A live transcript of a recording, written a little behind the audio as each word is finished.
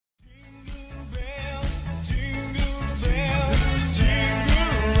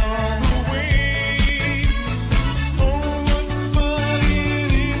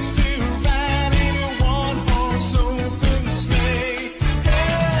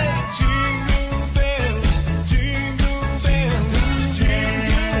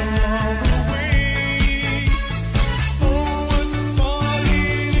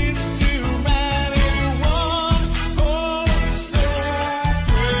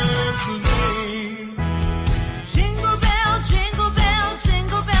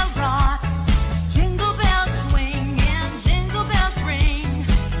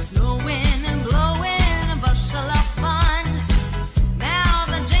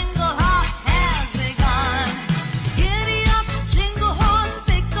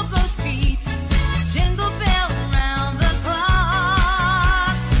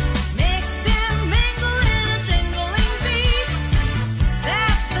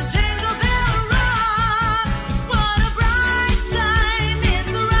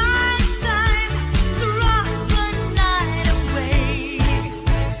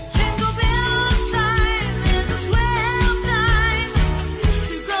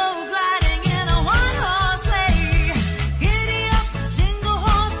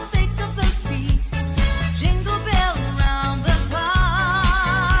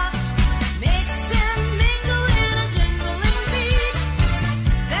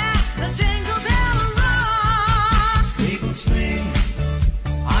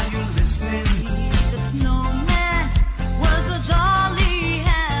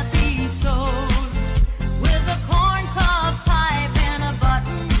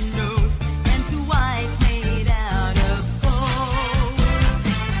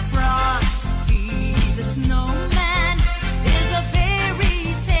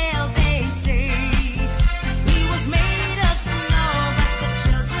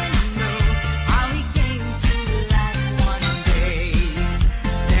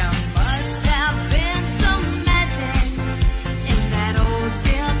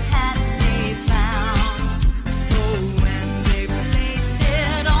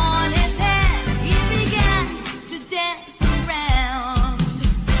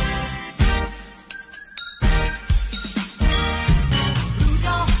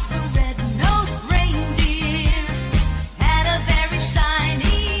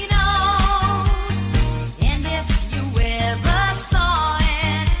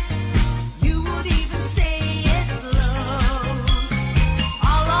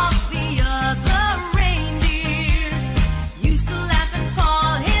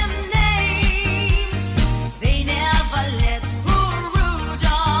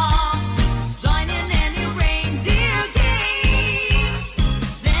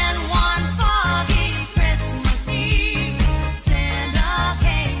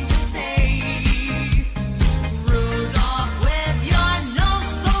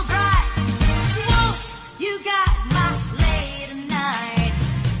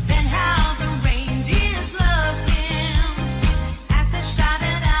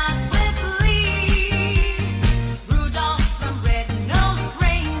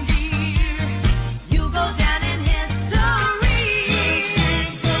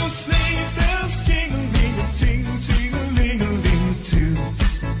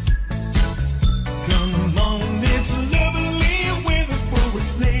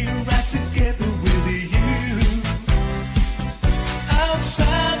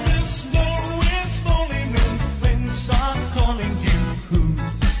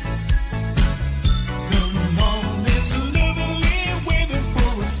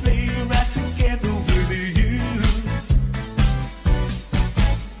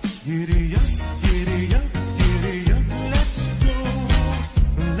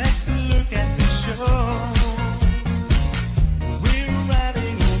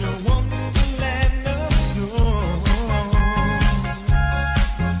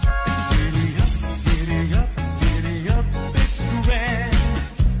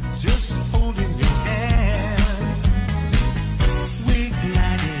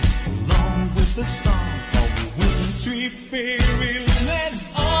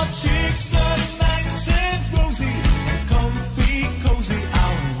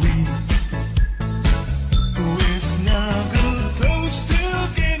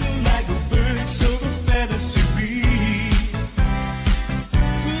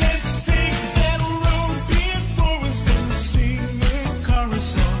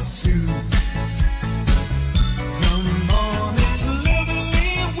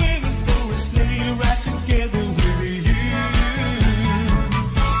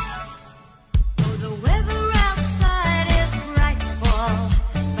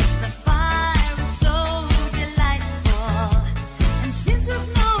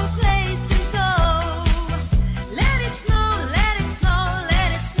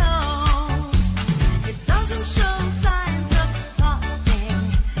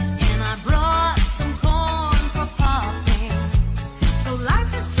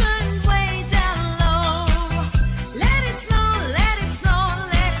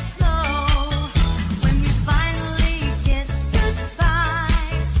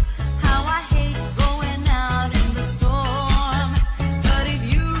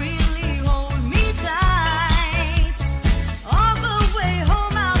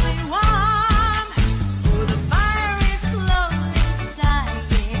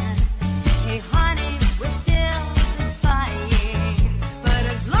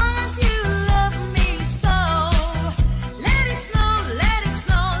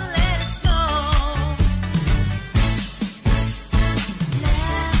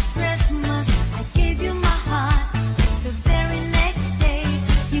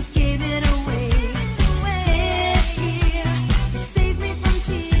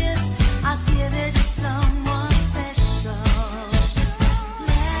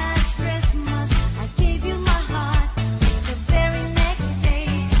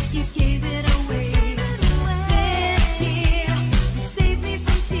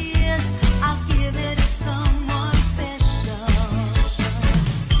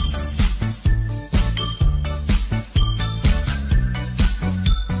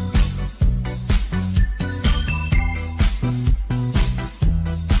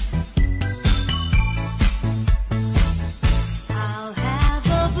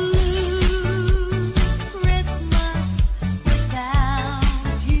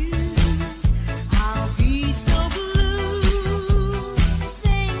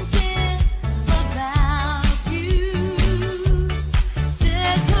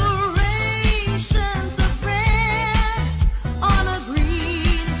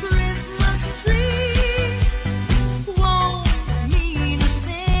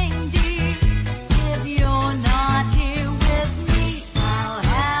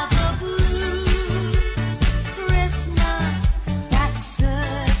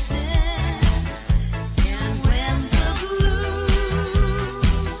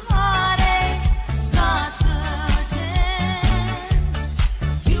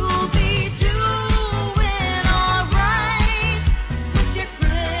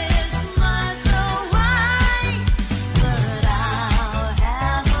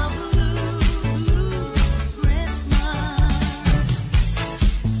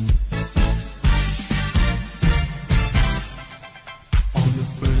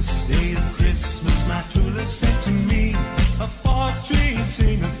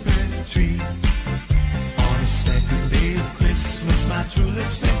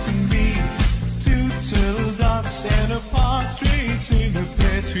sent to me 2 turtle doves and a partridge in a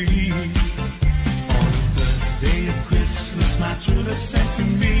pear tree. On the day of Christmas, my true love sent to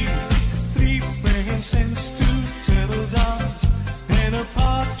me 3 frankincense, 2 turtle doves and a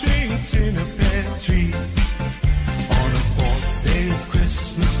partridge in a pear tree. On the 4th day of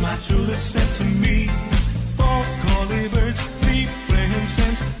Christmas, my true love sent to me 4 collie birds, 3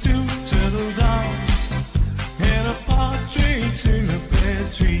 frankincense, 2 turtle doves and a partridge in a pear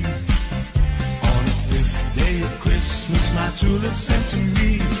tree. On the 5th day of Christmas, my true love sent to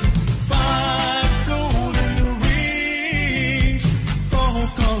me 5 golden rings, 4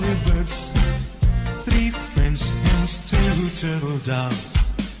 collie birds, 3 French hens, 2 turtle doves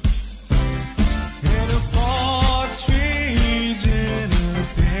and a partridge in a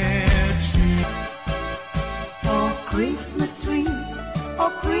pear tree. Oh Christmas tree,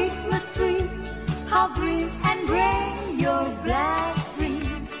 how green and gray your black tree.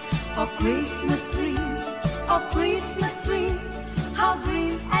 Oh Christmas tree, how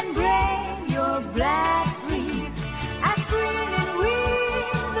green and gray your black tree. As green in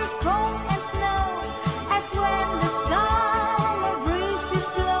winter's cold and snow, as when the summer breezes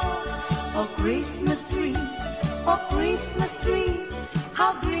blow. Oh Christmas tree,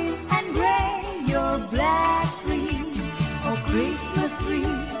 how green and gray your black tree. Oh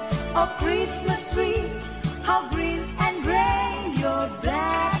Christmas tree, how green and gray your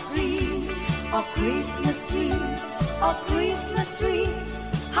black tree. Oh Christmas tree,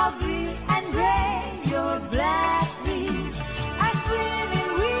 how green and gray your black tree. As green in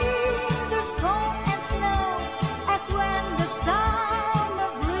winter's cold and snow, as when the summer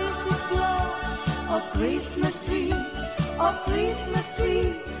breezes blow. Oh Christmas tree,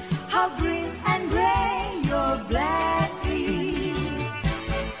 how green and gray your black tree.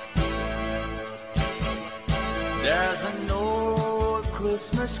 There's an old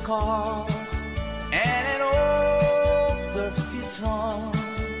Christmas card and an old dusty tongue,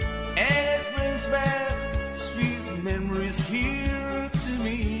 and it brings back sweet memories here to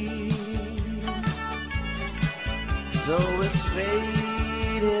me. Though it's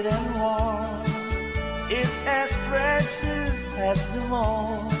faded and worn, it's as precious as the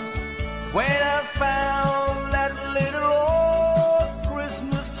morn when I found that little old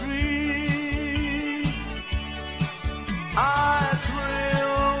Christmas tree. I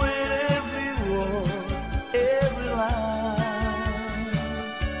thrill with every word, every line.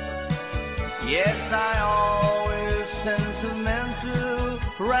 Yes, I always sentimental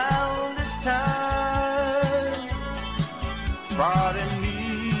round this time. Pardon me,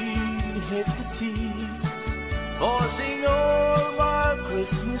 hate to tease, forcing on my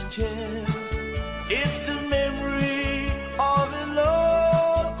Christmas chair. It's the memory of an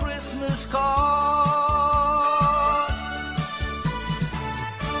old Christmas card.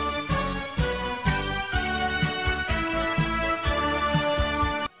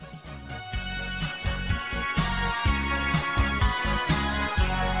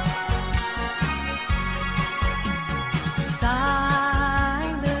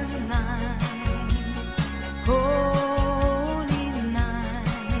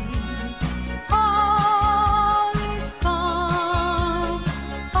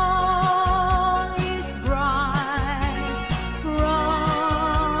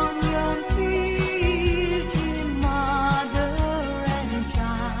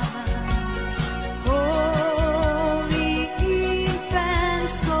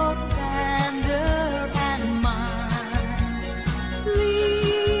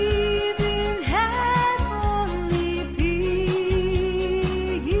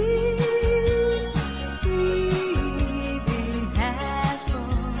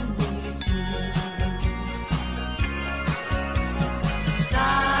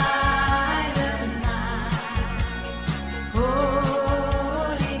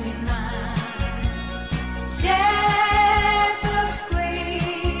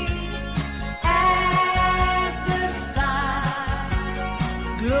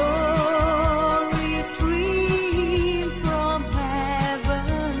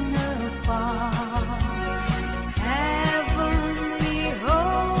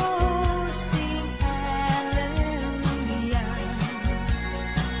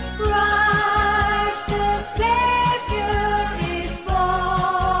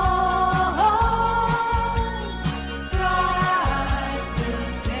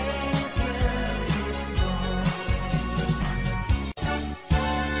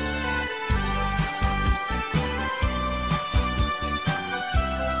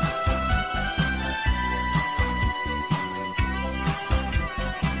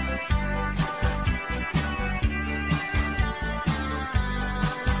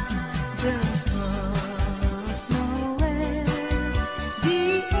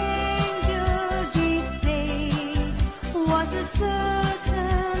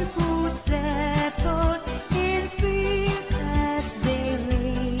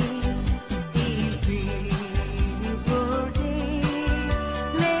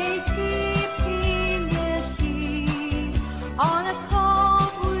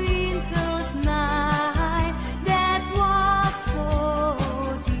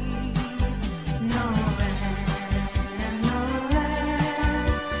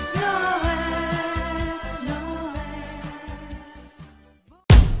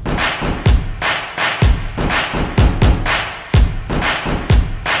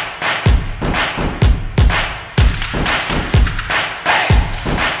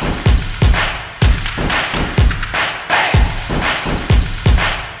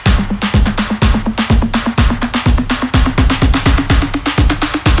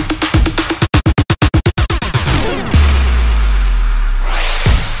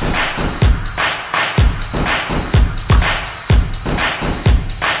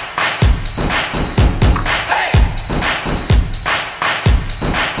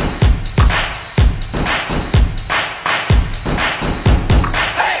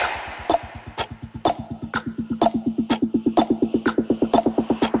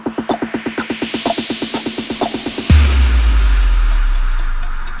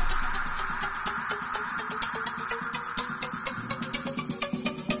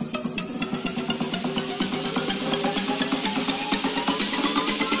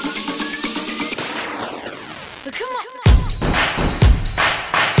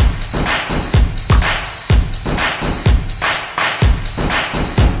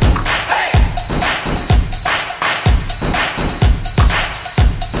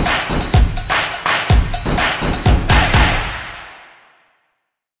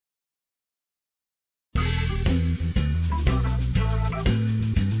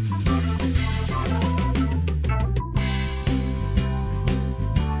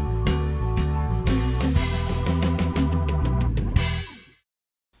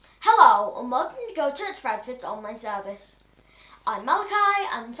 Hello and welcome to GoChurch Bradford's online service. I'm Malachi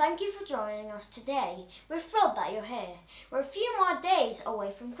and thank you for joining us today. We're thrilled that you're here. We're a few more days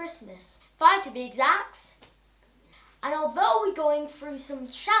away from Christmas, 5 to be exact. And although we're going through some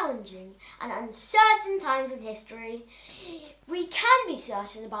challenging and uncertain times in history, we can be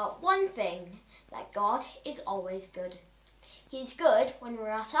certain about one thing, that God is always good. He's good when we're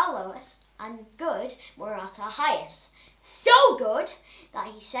at our lowest and good when we're at our highest. So good that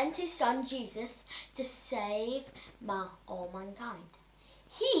he sent his son Jesus to save all mankind.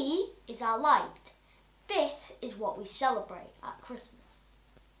 He is our light. This is what we celebrate at Christmas.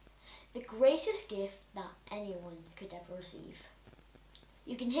 The greatest gift that anyone could ever receive.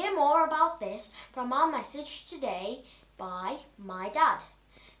 You can hear more about this from our message today by my dad,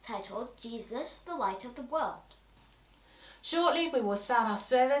 titled Jesus, the Light of the World. Shortly we will start our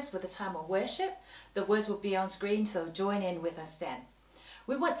service with a time of worship. The words will be on screen, so join in with us then.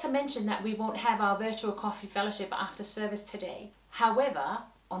 We want to mention that we won't have our virtual coffee fellowship after service today. However,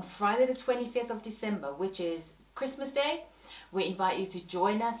 on Friday the 25th of December, which is Christmas Day, we invite you to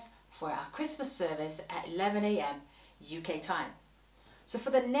join us for our Christmas service at 11 a.m. UK time. So for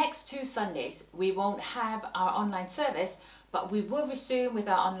the next 2 Sundays, we won't have our online service, but we will resume with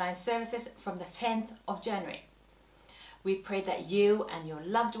our online services from the 10th of January. We pray that you and your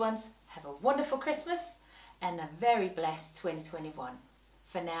loved ones have a wonderful Christmas and a very blessed 2021.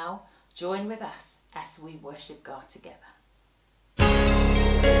 For now, join with us as we worship God together.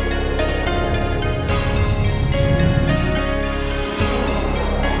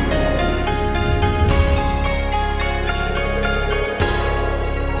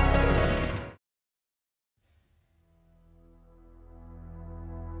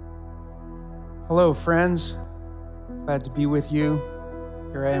 Hello, friends. Glad to be with you.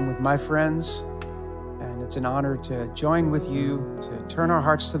 Here I am with my friends, and it's an honor to join with you to turn our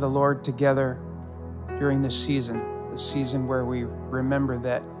hearts to the Lord together during this season where we remember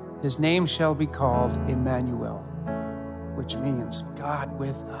that his name shall be called Emmanuel, which means God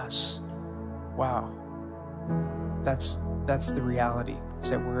with us. Wow. That's the reality, is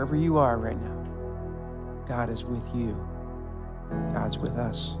that wherever you are right now, God is with you. God's with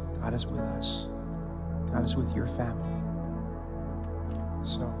us. God is with us. God is with your family.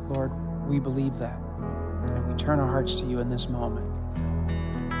 So, Lord, we believe that, and we turn our hearts to you in this moment.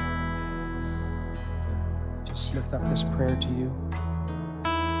 Just lift up this prayer to you.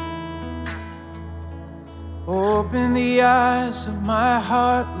 Open the eyes of my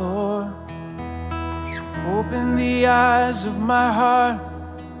heart, Lord. Open the eyes of my heart.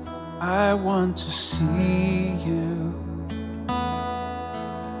 I want to see you.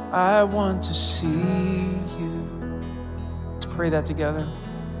 I want to see you. Let's pray that together.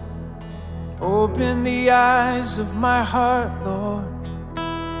 Open the eyes of my heart, Lord.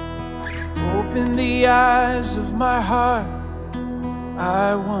 Open the eyes of my heart.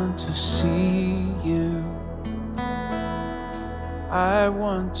 I want to see you. I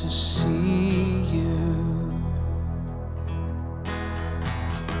want to see you.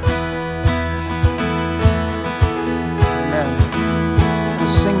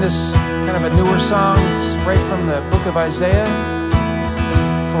 Sing this kind of a newer song. It's right from the book of Isaiah.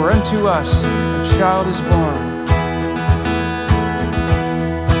 For unto us a child is born.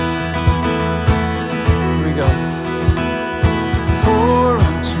 Here we go. For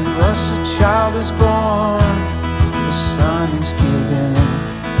unto us a child is born, a son is given,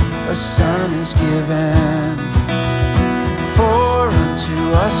 a son is given. For unto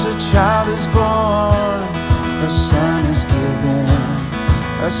us a child is born, a son is given.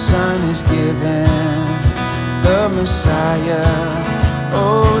 A son is given, the Messiah.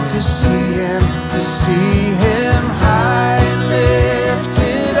 Oh, to see him high and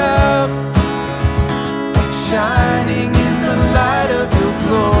lifted up, shining in the light of your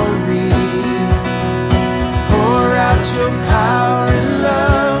glory. Pour out your power and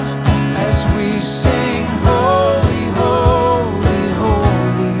love as we sing, holy, holy,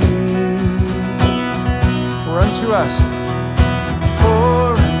 holy. For unto us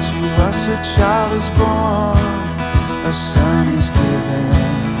a child is born, a son is given,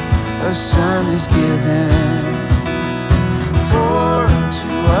 a son is given. For unto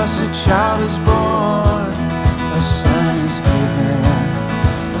us a child is born, a son is given,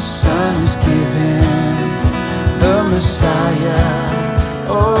 a son is given, the Messiah.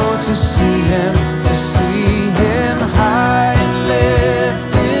 Oh, to see him high and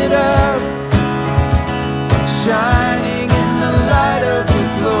lifted up, shining in the light of your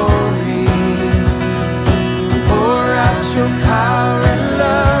glory. Your power and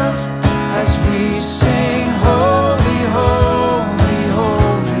love as we sing, holy, holy,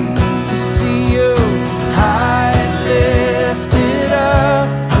 holy. To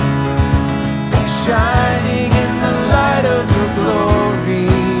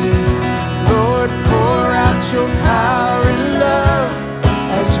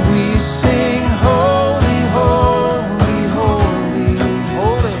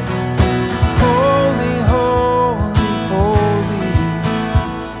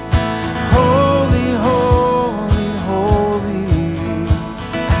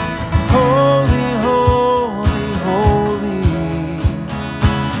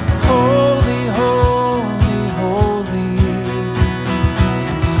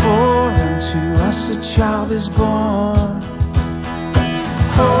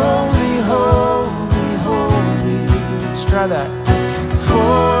Try that.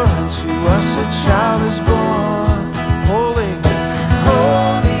 For unto us a child is born. Holy,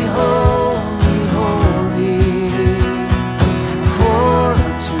 holy, holy, holy. For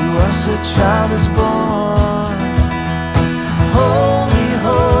unto us a child is born. Holy,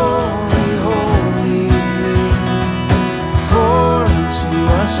 holy, holy. For unto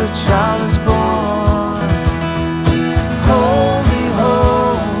us a child is born. Holy,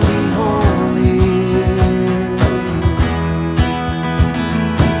 holy, holy.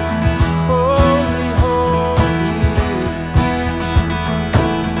 Holy, holy.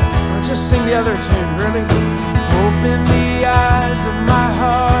 Let's just sing the other tune, really. Open the eyes of my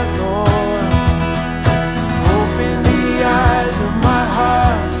heart, Lord. Open the eyes of my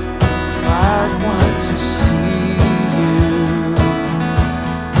heart. I want to see you.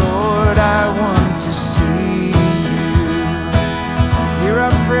 Lord, I want to see you. Hear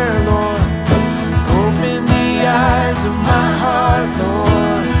our prayer, Lord. Open the eyes of my heart,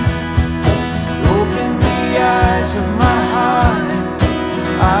 Lord. Open the eyes of my heart.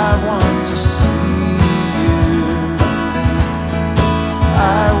 I want to see you. I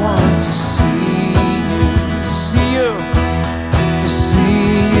want to see you. To see you. To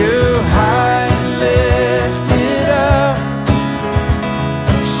see you high and lifted up,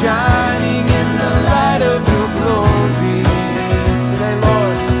 shining in the light of your glory. Today,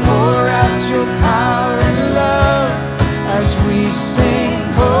 Lord, pour out your power and love as we sing,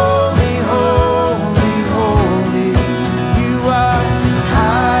 holy, holy, holy. You are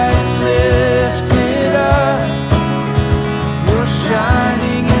high and lifted up. You're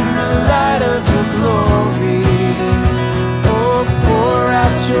shining in the light of your glory. Oh, pour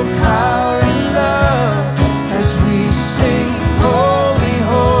out your power and love as we sing, holy,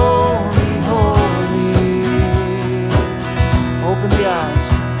 holy, holy. Open the eyes.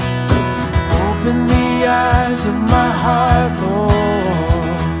 Open the eyes of my heart, Lord.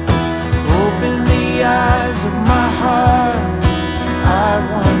 Open the eyes of my heart. I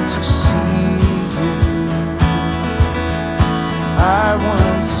want to see you. I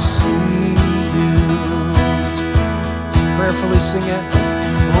want to see you. Let's prayerfully sing it.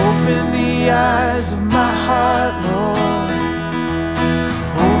 Open the eyes of my heart, Lord.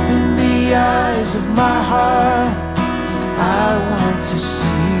 Open the eyes of my heart. I want to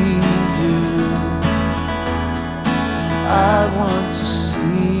see you. I want to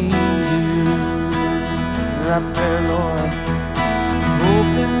see you. Hear our prayer, Lord.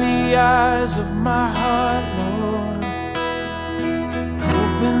 Open the eyes of my heart, Lord.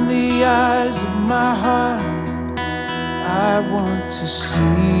 Open the eyes of my heart. I want to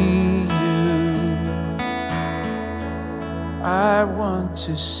see you. I want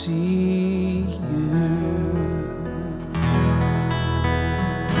to see you.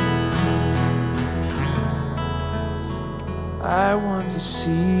 I want to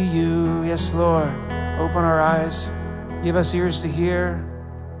see you. Yes, Lord. Open our eyes. Give us ears to hear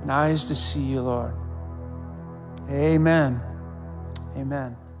and eyes to see you, Lord. Amen.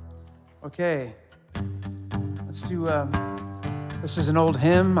 Amen. Okay. Let's do, this is an old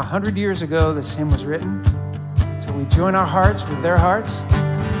hymn. 100 years ago, this hymn was written. So we join our hearts with their hearts.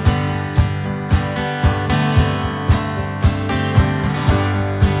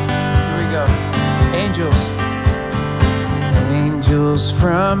 Here we go. Angels. Angels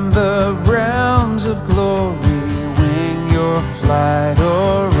from the realms of glory, wing your flight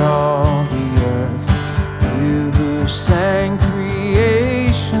o'er all the earth. You who sang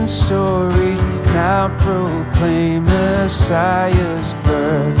creation's story, now proclaim Messiah's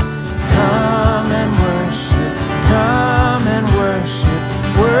birth. Come and worship, come and worship,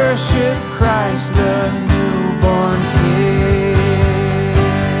 worship Christ the newborn King.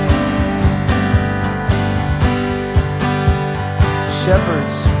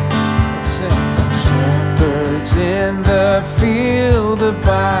 Shepherds, let's sing. Shepherds in the field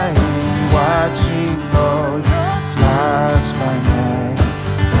abiding, watching all your flocks by night.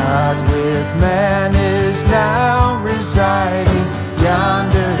 God with man is now residing,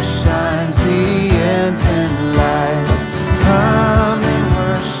 yonder shines the infant light. Come and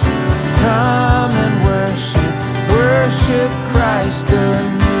worship, worship Christ the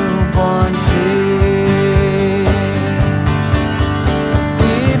newborn King.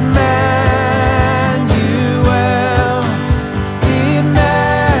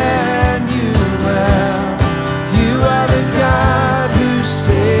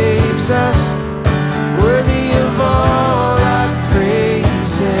 Us, worthy of all our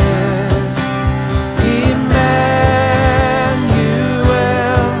praises. Emmanuel,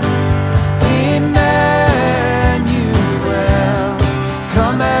 Emmanuel,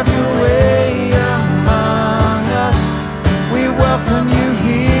 come have your way among us.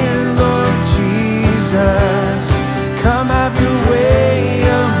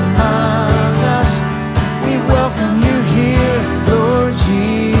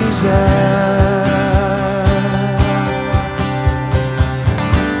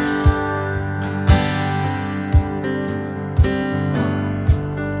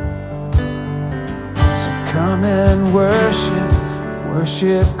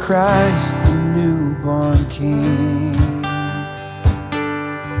 worship Christ, the newborn King.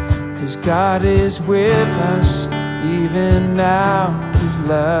 'Cause God is with us, even now His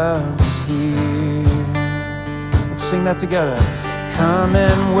love is here. Let's sing that together. Come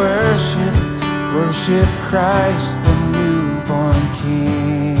and worship Christ, the newborn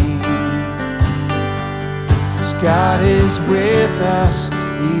King. 'Cause God is with us,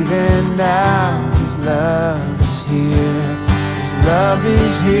 even now His love is here. His love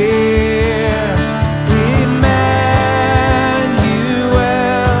is here. Emmanuel,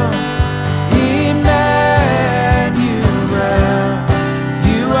 Emmanuel,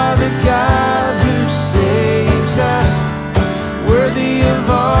 you are the God who saves us, worthy of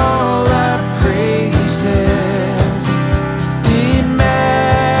all our praises. Emmanuel,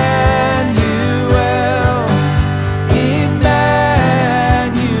 Emmanuel,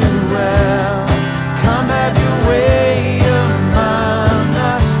 come have your way among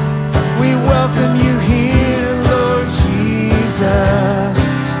us. We welcome you here, Lord Jesus.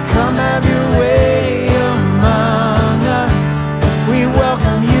 Come have your way among us. We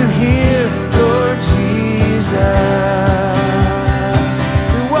welcome you here, Lord Jesus.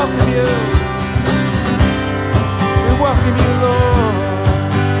 We welcome you. We welcome you, Lord.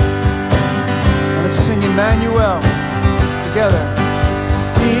 Now let's sing Emmanuel together.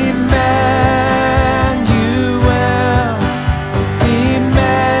 Emmanuel, Emmanuel,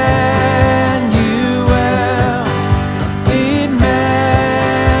 Emmanuel,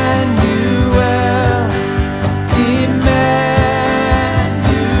 Emmanuel.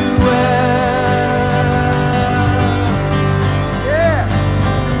 Yeah.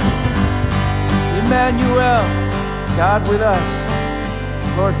 Emmanuel, God with us.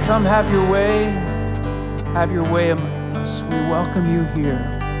 Lord, come have your way. Have your way among us. We welcome you here.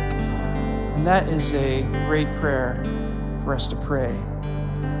 And that is a great prayer for us to pray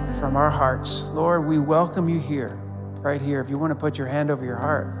from our hearts. Lord, we welcome you here, right here. If you want to put your hand over your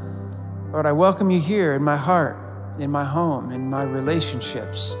heart. Lord, I welcome you here in my heart, in my home, in my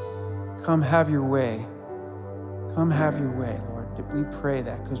relationships. Come have your way. Come have your way, Lord. We pray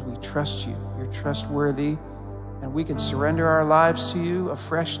that because we trust you. You're trustworthy. And we can surrender our lives to you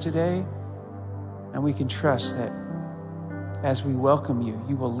afresh today. And we can trust that as we welcome you,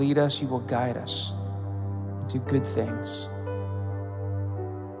 you will lead us, you will guide us into good things.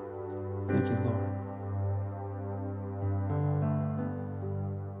 Thank you, Lord.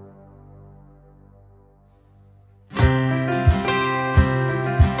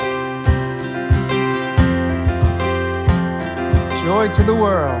 Joy to the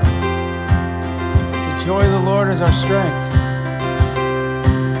world. The joy of the Lord is our strength.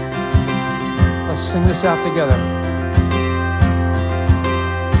 Let's sing this out together.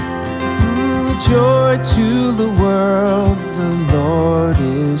 Joy to the world, the Lord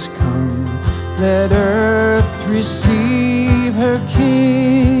is come. Let earth receive her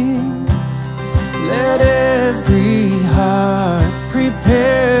King. Let every heart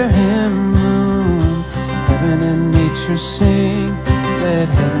prepare him room. Heaven and nature sing. Let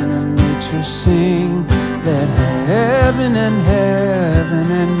heaven and nature sing. Let heaven and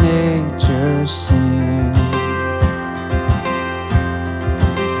nature sing.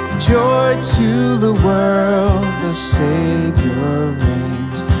 Joy to the world, the Savior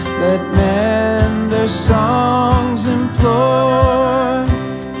reigns. Let men their songs implore,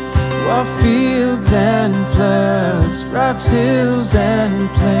 while fields and floods, rocks, hills and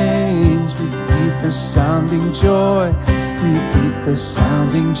plains repeat the sounding joy, repeat the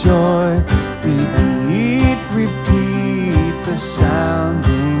sounding joy, repeat the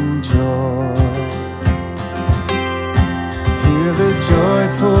sounding joy. Hear the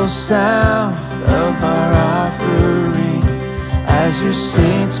joyful sound of our offering as your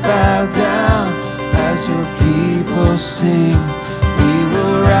saints bow down, as your people sing. We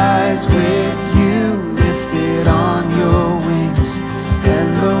will rise with you, lifted on your wings, and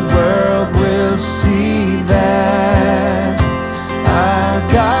the world will see that our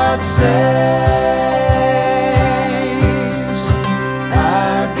God saves,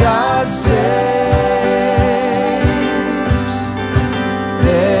 our God saves.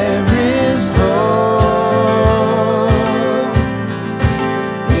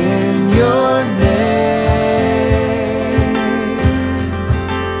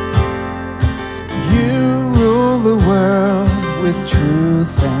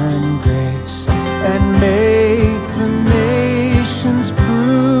 Truth and grace, and make the nations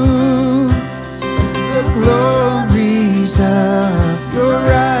prove the glories of your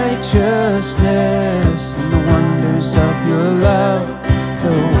righteousness and the wonders of your love,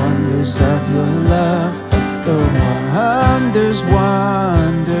 the wonders of your love, the wonders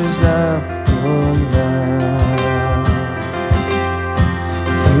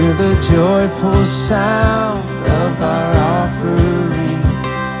joyful sound of our offering,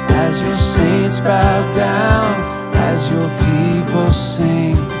 as your saints bow down, as your people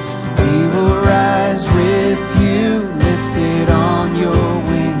sing, we will rise with you, lifted on your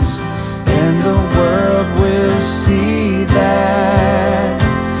wings, and the world will see that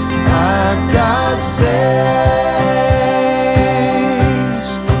our God saves,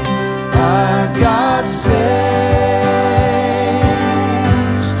 our God saves.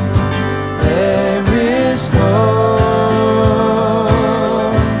 There is hope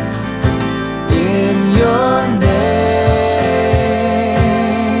in your name.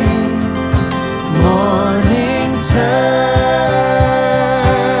 Morning turns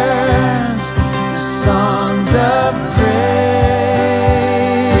to songs of praise.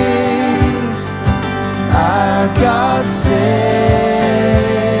 Our God saves.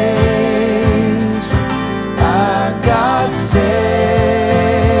 Our God saves.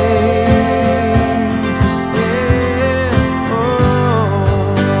 Yeah. Oh.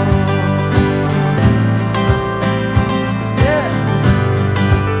 Yeah.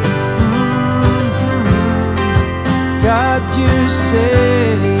 God, you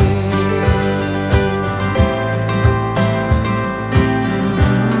save.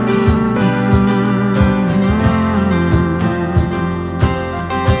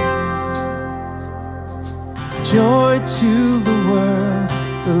 Joy to the world,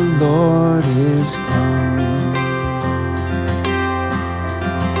 the Lord is come.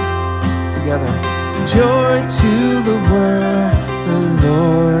 Together. Joy to the world, the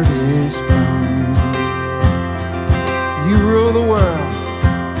Lord is come. You rule the world.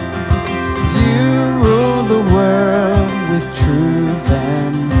 You rule the world with truth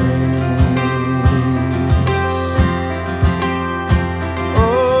and grace.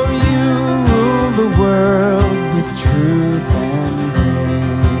 Oh, you rule the world with truth and grace.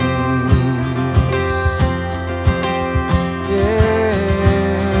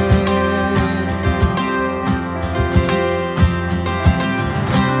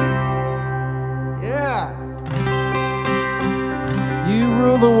 Yeah. You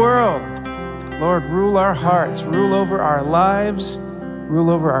rule the world. Lord, rule our hearts, rule over our lives, rule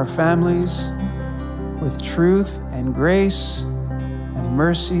over our families with truth and grace and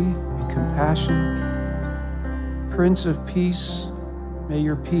mercy and compassion. Prince of Peace, may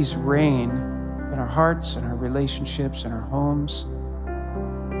your peace reign in our hearts and our relationships and our homes.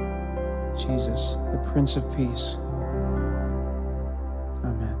 Jesus, the Prince of Peace.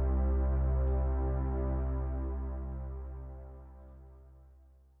 Amen.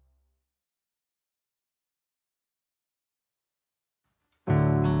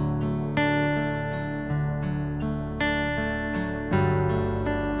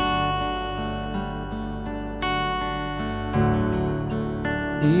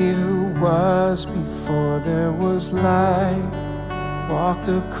 He who was before there was light walked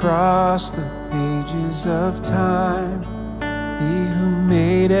across the pages of time. He who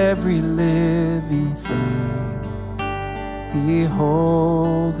made every living thing,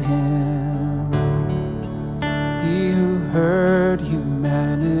 behold him. He who heard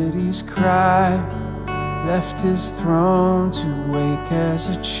humanity's cry left his throne to wake as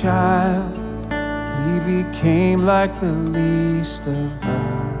a child. He became like the least of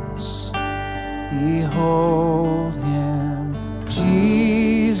us. Behold him,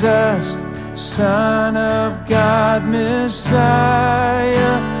 Jesus, Son of God,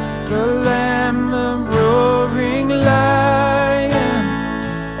 Messiah, the Lamb, the roaring Lion.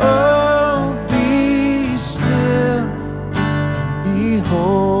 Oh, be still and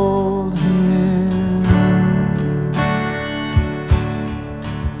behold him.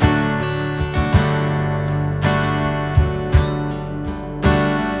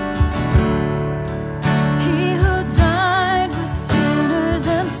 He who died for sinners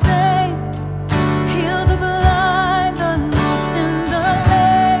and saints, healed the blind, the lost and the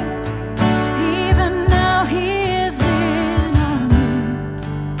lame. Even now he is in our midst.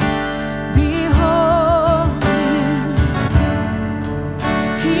 Behold him.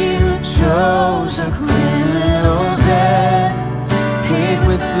 He who chose a criminal's end, paid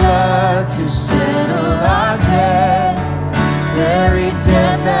with blood to settle our debt, buried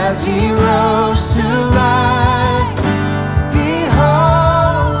death as he rose to life.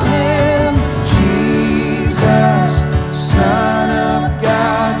 Behold him, Jesus, Son of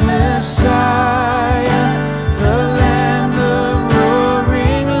God, Messiah, the Lamb, the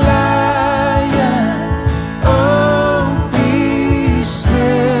roaring Lion. Oh, be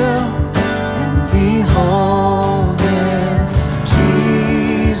still and behold him,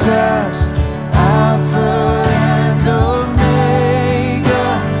 Jesus, Alpha and Omega,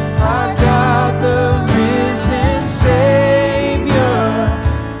 our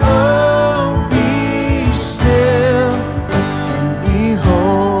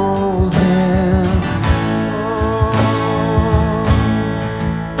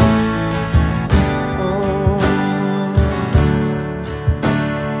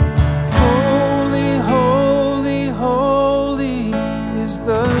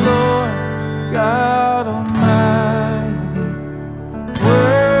Lord God Almighty.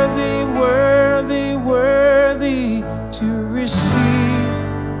 Worthy, worthy, worthy to receive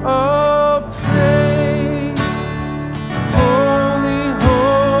all praise. Holy,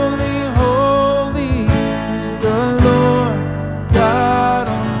 holy, holy is the Lord God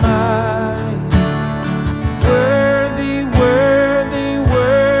Almighty. Worthy, worthy,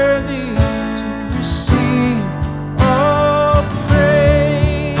 worthy to receive all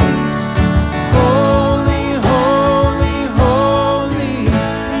praise. Holy, holy, holy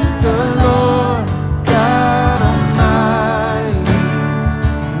is the Lord God Almighty.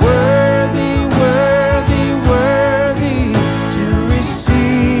 Worthy, worthy, worthy to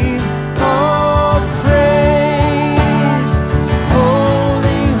receive all praise.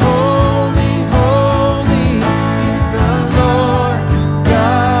 Holy, holy, holy is the Lord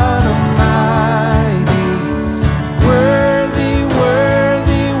God Almighty. Worthy,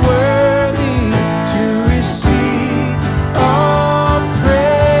 worthy, worthy to receive all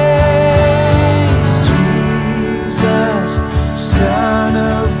praise. Jesus, Son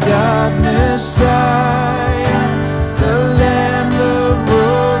of God, Messiah, the Lamb, the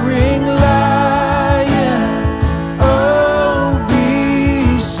roaring Lion. Oh,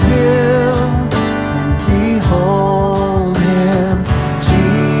 be still and behold Him,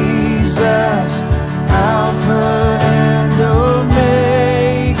 Jesus, Alpha and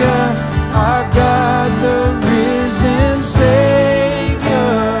Omega, our God, the risen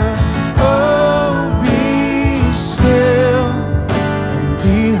Savior. Oh, be still and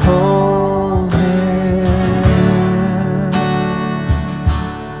behold Him.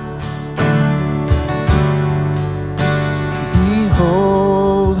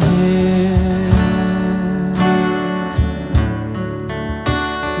 Behold Him.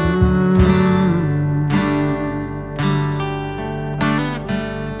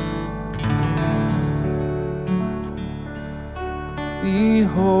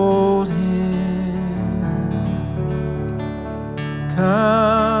 Behold Him.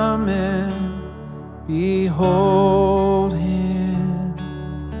 Come and behold Him.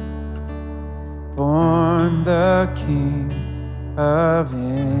 Born the King of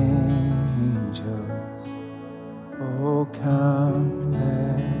angels. Oh, come,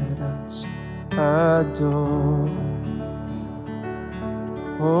 let us adore Him.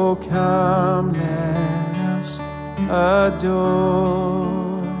 Oh, come, let us adore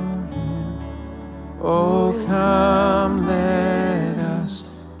Him. Oh, come, let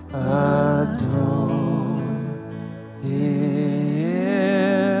us adore Him,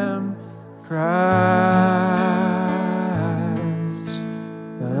 Christ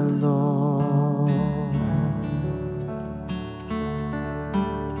the Lord.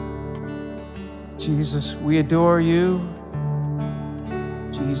 Jesus, we adore You.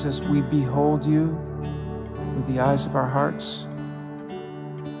 Jesus, we behold You with the eyes of our hearts.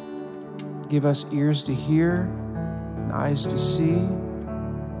 Give us ears to hear and eyes to see.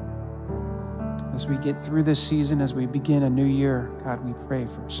 As we get through this season, as we begin a new year, God, we pray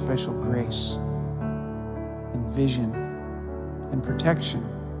for special grace and vision and protection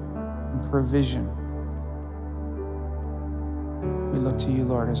and provision. We look to You,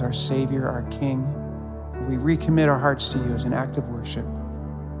 Lord, as our Savior, our King. We recommit our hearts to You as an act of worship.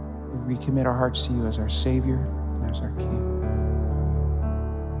 We recommit our hearts to You as our Savior and as our King.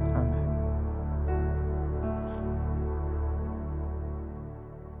 Amen.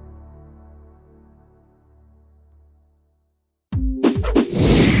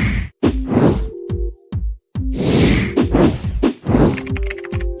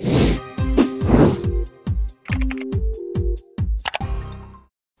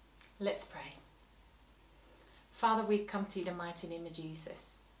 Let's pray. Father, we come to You in the mighty name of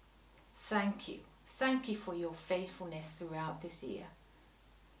Jesus. Thank You. Thank You for Your faithfulness throughout this year.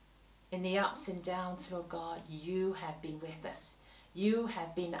 In the ups and downs, Lord God, You have been with us. You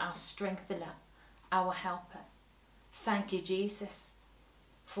have been our strengthener, our helper. Thank You, Jesus,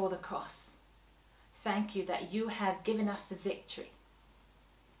 for the cross. Thank You that You have given us the victory.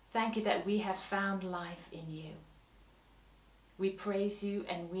 Thank You that we have found life in You. We praise You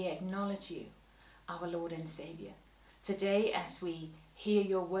and we acknowledge You, our Lord and Savior. Today, as we hear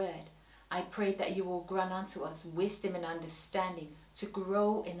Your word, I pray that You will grant unto us wisdom and understanding to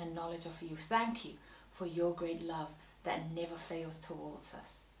grow in the knowledge of You. Thank You for Your great love that never fails towards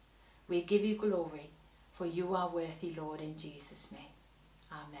us. We give You glory, for You are worthy, Lord, in Jesus' name.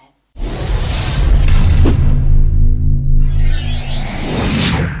 Amen.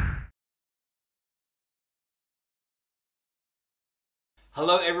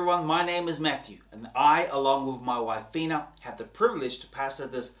 Hello everyone, my name is Matthew, and I, along with my wife Fina, have the privilege to pastor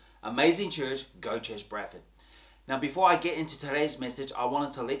this amazing church, GoChurch Bradford. Now before I get into today's message, I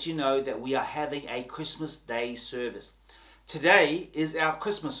wanted to let you know that we are having a Christmas Day service. Today is our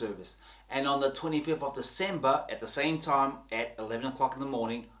Christmas service, and on the 25th of December, at the same time at 11 o'clock in the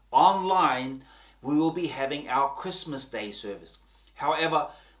morning, online, we will be having our Christmas Day service. However,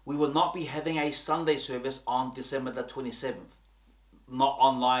 we will not be having a Sunday service on December the 27th. Not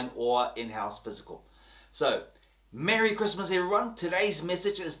online or in-house physical. So, Merry Christmas everyone. Today's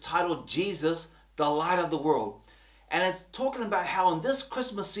message is titled Jesus, the Light of the World. And it's talking about how in this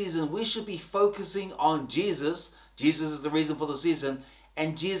Christmas season we should be focusing on Jesus. Jesus is the reason for the season.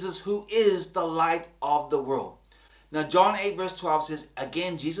 And Jesus who is the light of the world. Now John 8 verse 12 says,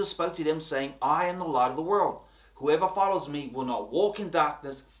 again Jesus spoke to them saying, I am the light of the world. Whoever follows me will not walk in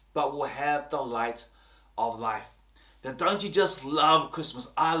darkness, but will have the light of life. Now don't you just love Christmas?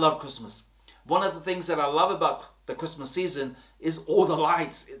 I love Christmas. One of the things that I love about the Christmas season is all the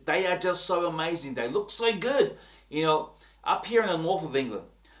lights. They are just so amazing. They look so good. You know, up here in the north of England,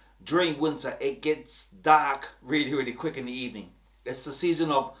 during winter, it gets dark really, really quick in the evening. It's the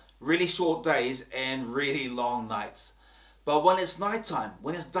season of really short days and really long nights. But when it's nighttime,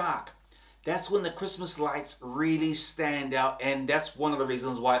 when it's dark, that's when the Christmas lights really stand out, and that's one of the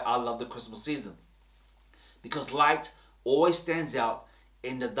reasons why I love the Christmas season. Because light always stands out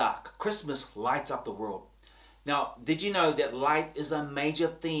in the dark. Christmas lights up the world. Now, did you know that light is a major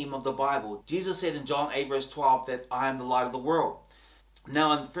theme of the Bible? Jesus said in John 8 verse 12 that I am the light of the world.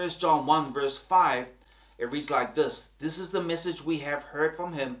 Now in 1 John 1 verse 5, it reads like this. This is the message we have heard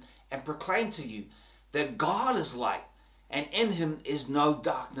from him and proclaimed to you, that God is light, and in him is no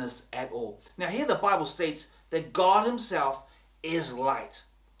darkness at all. Now here the Bible states that God himself is light.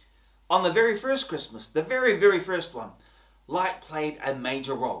 On the very first Christmas, the very first one, light played a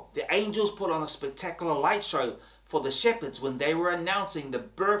major role. The angels put on a spectacular light show for the shepherds when they were announcing the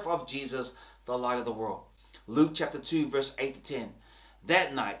birth of Jesus, the light of the world. Luke chapter 2 verse 8 to 10.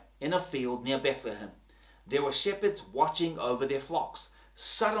 That night, in a field near Bethlehem, there were shepherds watching over their flocks.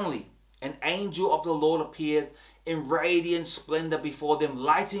 Suddenly, an angel of the Lord appeared in radiant splendor before them,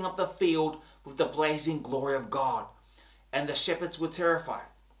 lighting up the field with the blazing glory of God. And the shepherds were terrified.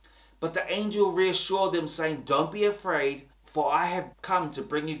 But the angel reassured them, saying, don't be afraid, for I have come to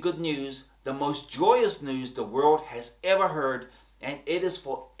bring you good news, the most joyous news the world has ever heard, and it is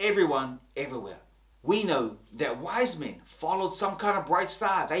for everyone, everywhere. We know that wise men followed some kind of bright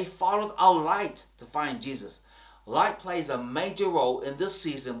star. They followed a light to find Jesus. Light plays a major role in this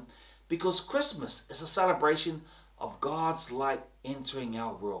season because Christmas is a celebration of God's light entering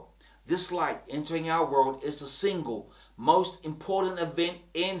our world. This light entering our world is the single most important event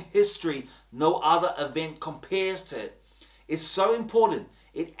in history. No other event compares to it. It's so important.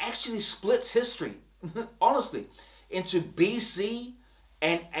 It actually splits history, honestly, into BC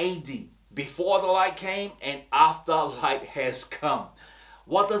and AD. Before the light came and after light has come.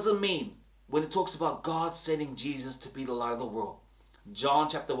 What does it mean when it talks about God sending Jesus to be the light of the world? John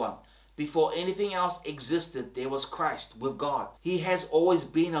chapter 1. Before anything else existed, there was Christ with God. He has always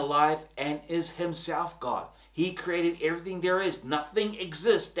been alive and is himself God. He created everything there is. Nothing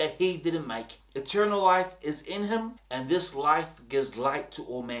exists that he didn't make. Eternal life is in him, and this life gives light to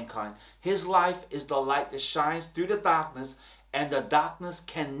all mankind. His life is the light that shines through the darkness, and the darkness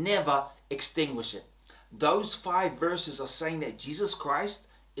can never extinguish it. Those 5 verses are saying that Jesus Christ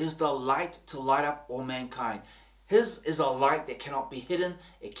is the light to light up all mankind. His is a light that cannot be hidden.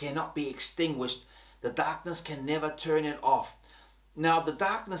 It cannot be extinguished. The darkness can never turn it off. Now, the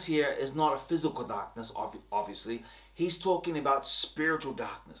darkness here is not a physical darkness, obviously. He's talking about spiritual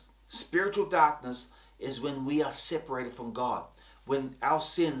darkness. Spiritual darkness is when we are separated from God. When our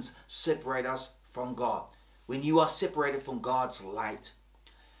sins separate us from God. When you are separated from God's light.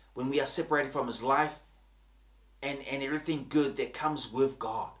 When we are separated from his life and everything good that comes with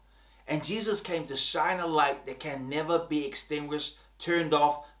God. And Jesus came to shine a light that can never be extinguished, turned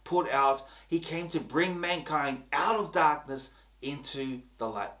off, put out. He came to bring mankind out of darkness into the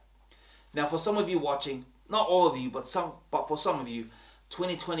light. Now for some of you watching, not all of you, but for some of you,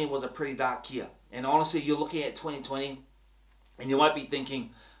 2020 was a pretty dark year. And honestly, you're looking at 2020 and you might be thinking,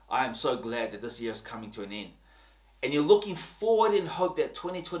 I am so glad that this year is coming to an end. And you're looking forward in hope that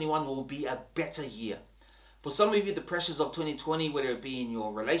 2021 will be a better year. For some of you, the pressures of 2020, whether it be in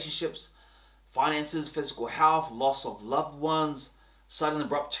your relationships, finances, physical health, loss of loved ones, sudden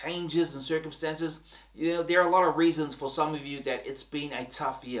abrupt changes in circumstances, you know, there are a lot of reasons for some of you that it's been a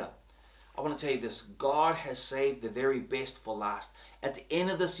tough year. I want to tell you this, God has saved the very best for last. At the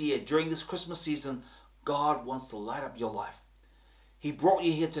end of this year, during this Christmas season, God wants to light up your life. He brought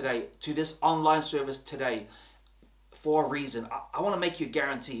you here today to this online service today for a reason. I want to make you a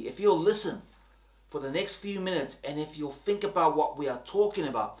guarantee. If you'll listen for the next few minutes, and if you'll think about what we are talking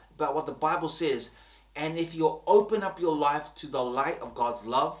about what the Bible says, and if you'll open up your life to the light of God's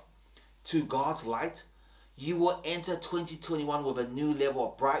love, to God's light, you will enter 2021 with a new level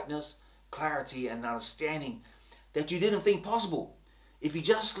of brightness, clarity, and understanding that you didn't think possible. If you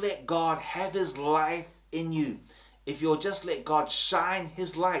just let God have His life in you, if you'll just let God shine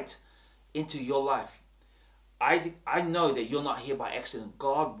His light into your life, I know that you're not here by accident.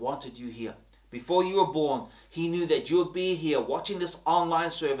 God wanted you here. Before you were born, He knew that you would be here watching this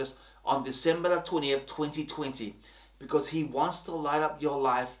online service on December the 20th, 2020, because He wants to light up your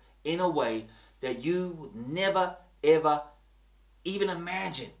life in a way that you would never, ever even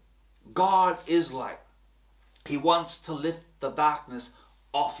imagine. God is light. He wants to lift the darkness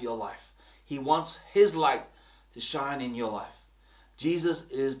off your life. He wants His light to shine in your life. Jesus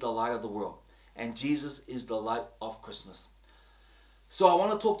is the light of the world, and Jesus is the light of Christmas. So I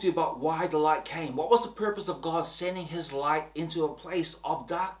want to talk to you about why the light came. What was the purpose of God sending His light into a place of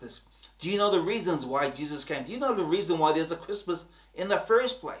darkness? Do you know the reasons why Jesus came? Do you know the reason why there's a Christmas in the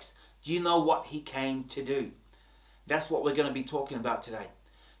first place? Do you know what He came to do? That's what we're going to be talking about today.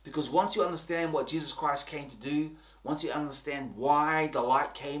 Because once you understand what Jesus Christ came to do, once you understand why the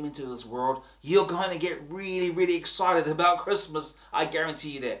light came into this world, you're going to get really, really excited about Christmas. I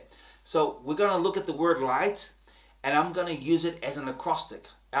guarantee you that. So we're going to look at the word light, and I'm going to use it as an acrostic,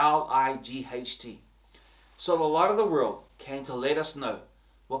 L-I-G-H-T. So the light of the world came to let us know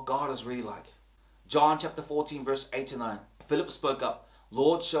what God is really like. John chapter 14 verse 8 to 9. Philip spoke up,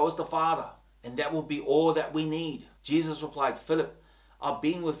 "Lord, show us the Father, and that will be all that we need." Jesus replied, "Philip, I've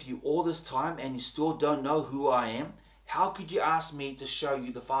been with you all this time and you still don't know who I am? How could you ask me to show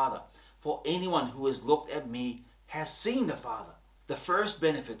you the Father? For anyone who has looked at me has seen the Father." The first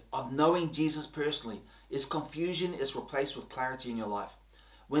benefit of knowing Jesus personally is confusion is replaced with clarity in your life.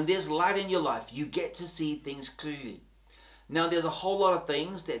 When there's light in your life, you get to see things clearly. Now there's a whole lot of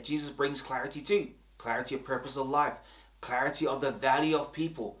things that Jesus brings clarity to. Clarity of purpose of life, clarity of the value of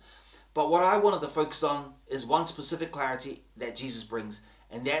people. But what I wanted to focus on is one specific clarity that Jesus brings,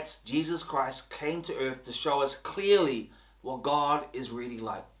 and that's Jesus Christ came to earth to show us clearly what God is really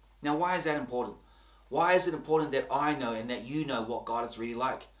like. Now why is that important? Why is it important that I know and that you know what God is really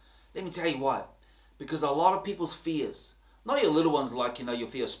like? Let me tell you why. Because a lot of people's fears, not your little ones like, your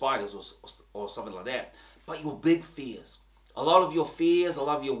fear of spiders or something like that, but your big fears. A lot of your fears, a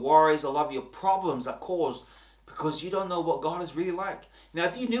lot of your worries, a lot of your problems are caused because you don't know what God is really like. Now,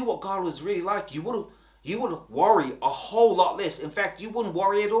 if you knew what God was really like, you would worry a whole lot less. In fact, you wouldn't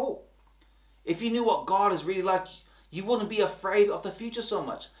worry at all. If you knew what God is really like, you wouldn't be afraid of the future so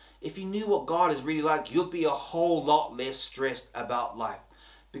much. If you knew what God is really like, you'd be a whole lot less stressed about life.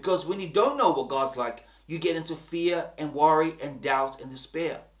 Because when you don't know what God's like, you get into fear and worry and doubt and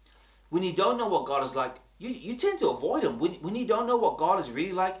despair. When you don't know what God is like, you tend to avoid Him. When you don't know what God is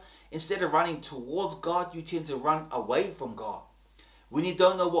really like, instead of running towards God, you tend to run away from God. When you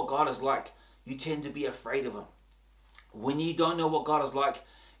don't know what God is like, you tend to be afraid of Him. When you don't know what God is like,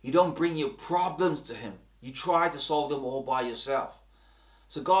 you don't bring your problems to Him. You try to solve them all by yourself.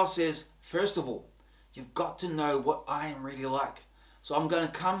 So God says, first of all, you've got to know what I am really like. So I'm going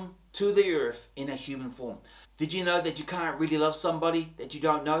to come to the earth in a human form. Did you know that you can't really love somebody that you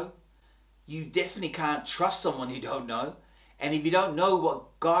don't know? You definitely can't trust someone you don't know. And if you don't know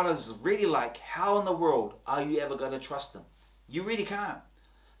what God is really like, how in the world are you ever going to trust Him? You really can't.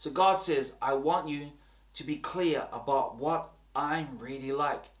 So God says, I want you to be clear about what I'm really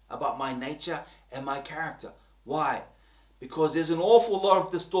like, about my nature and my character. Why? Because there's an awful lot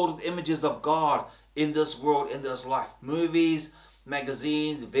of distorted images of God in this world, in this life. Movies,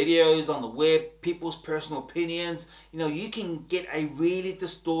 magazines, videos on the web, people's personal opinions. You can get a really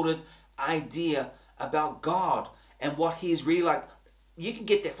distorted idea about God and what He's really like. You can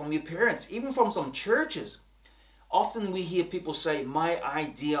get that from your parents, even from some churches. Often we hear people say, my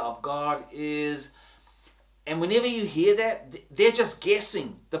idea of God is, and whenever you hear that, they're just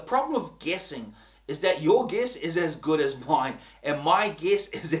guessing. The problem with guessing is that your guess is as good as mine, and my guess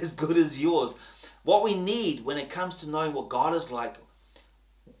is as good as yours. What we need when it comes to knowing what God is like,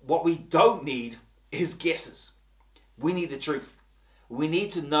 what we don't need is guesses. We need the truth. We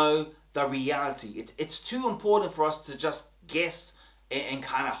need to know the reality. It's too important for us to just guess and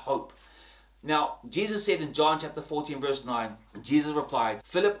kind of hope. Now, Jesus said in John chapter 14 verse 9, Jesus replied,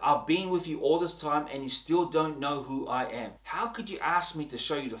 "Philip, I've been with you all this time and you still don't know who I am. How could you ask me to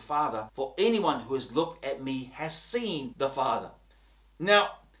show you the Father? For anyone who has looked at me has seen the Father."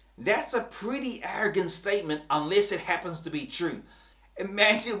 Now, that's a pretty arrogant statement unless it happens to be true.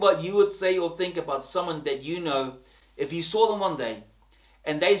 Imagine what you would say or think about someone that you know if you saw them one day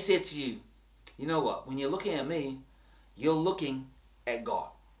and they said to you, you know what, when you're looking at me, you're looking at God.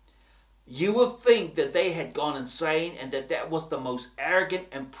 You would think that they had gone insane and that that was the most arrogant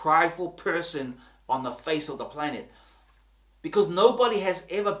and prideful person on the face of the planet. Because nobody has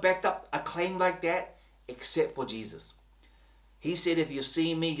ever backed up a claim like that except for Jesus. He said, if you're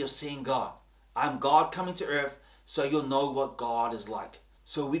seeing me, you're seeing God. I'm God coming to earth, so you'll know what God is like.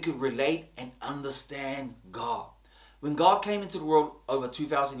 So we could relate and understand God. When God came into the world over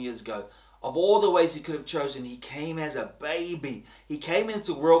 2,000 years ago, of all the ways he could have chosen, he came as a baby. He came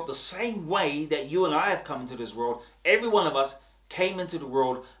into the world the same way that you and I have come into this world. Every one of us came into the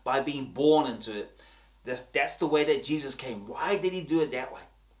world by being born into it. That's the way that Jesus came. Why did he do it that way?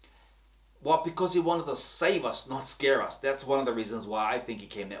 Well, because he wanted to save us, not scare us. That's one of the reasons why I think he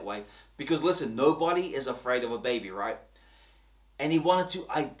came that way. Because listen, nobody is afraid of a baby, right? And he wanted to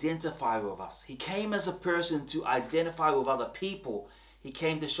identify with us. He came as a person to identify with other people. He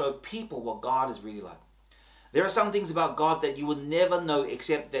came to show people what God is really like. There are some things about God that you will never know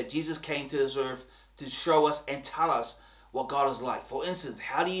except that Jesus came to this earth to show us and tell us what God is like. For instance,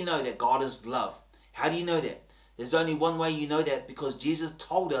 how do you know that God is love? How do you know that? There's only one way you know that, because Jesus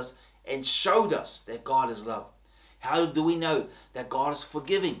told us and showed us that God is love. How do we know that God is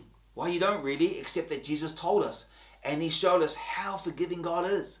forgiving? Well, you don't really, except that Jesus told us. And he showed us how forgiving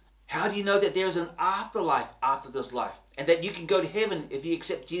God is. How do you know that there is an afterlife after this life? And that you can go to heaven if you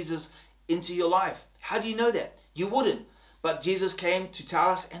accept Jesus into your life? How do you know that? You wouldn't. But Jesus came to tell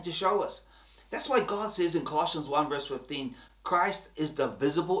us and to show us. That's why God says in Colossians 1 verse 15, Christ is the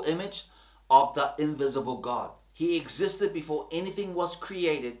visible image of the invisible God. He existed before anything was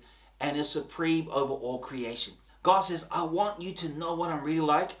created and is supreme over all creation. God says, I want you to know what I'm really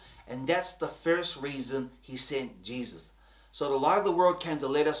like. And that's the first reason he sent Jesus. So the light of the world came to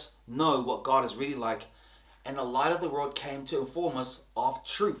let us know what God is really like. And the light of the world came to inform us of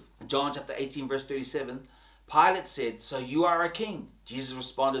truth. In John chapter 18 verse 37, Pilate said, so you are a king? Jesus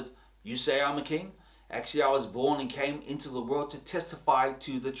responded, you say I'm a king? Actually, I was born and came into the world to testify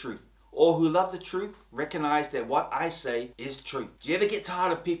to the truth. All who love the truth recognize that what I say is true. Do you ever get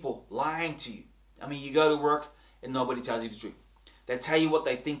tired of people lying to you? I mean, you go to work and nobody tells you the truth. They tell you what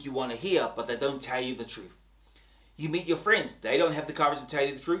they think you want to hear, but they don't tell you the truth. You meet your friends. They don't have the courage to tell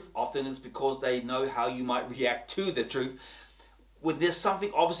you the truth. Often it's because they know how you might react to the truth. When there's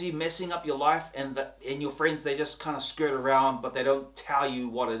something obviously messing up your life and your friends, they just kind of skirt around, but they don't tell you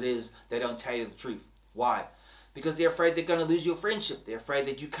what it is. They don't tell you the truth. Why? Because they're afraid they're going to lose your friendship. They're afraid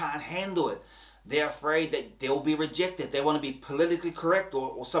that you can't handle it. They're afraid that they'll be rejected. They want to be politically correct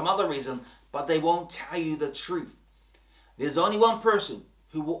or some other reason, but they won't tell you the truth. There's only one person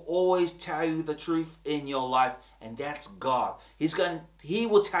who will always tell you the truth in your life, and that's God. He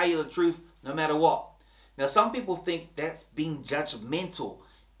will tell you the truth no matter what. Now, some people think that's being judgmental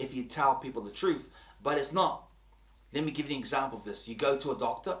if you tell people the truth, but it's not. Let me give you an example of this. You go to a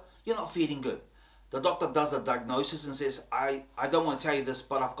doctor, you're not feeling good. The doctor does a diagnosis and says, I don't want to tell you this,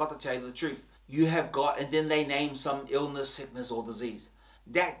 but I've got to tell you the truth. You have got, and then they name some illness, sickness, or disease.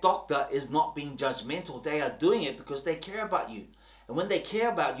 That doctor is not being judgmental. They are doing it because they care about you. And when they care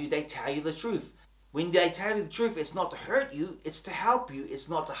about you, they tell you the truth. When they tell you the truth, it's not to hurt you, it's to help you. It's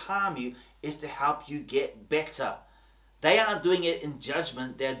not to harm you, it's to help you get better. They aren't doing it in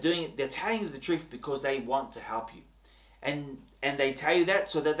judgment. They're telling you the truth because they want to help you. And they tell you that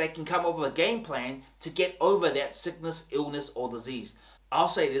so that they can come up with a game plan to get over that sickness, illness, or disease. I'll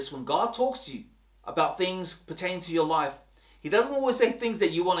say this, when God talks to you about things pertaining to your life, he doesn't always say things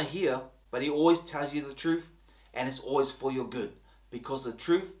that you want to hear, but he always tells you the truth, and it's always for your good, because the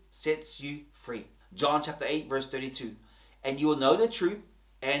truth sets you free. John chapter 8 verse 32, and you will know the truth,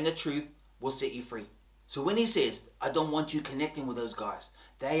 and the truth will set you free. So when he says, I don't want you connecting with those guys,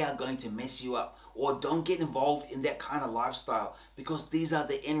 they are going to mess you up, or don't get involved in that kind of lifestyle, because these are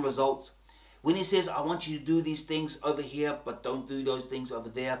the end results. When he says, I want you to do these things over here, but don't do those things over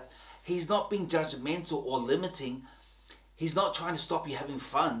there, he's not being judgmental or limiting. He's not trying to stop you having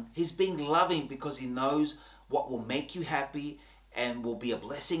fun. He's being loving because he knows what will make you happy and will be a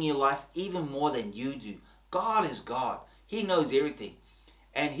blessing in your life even more than you do. God is God. He knows everything.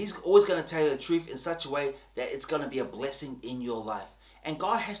 And he's always going to tell you the truth in such a way that it's going to be a blessing in your life. And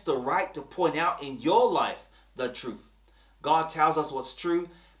God has the right to point out in your life the truth. God tells us what's true,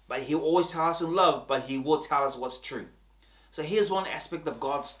 but he'll always tell us in love, but he will tell us what's true. So here's one aspect of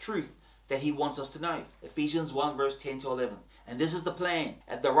God's truth that he wants us to know. Ephesians 1 verse 10 to 11. And this is the plan.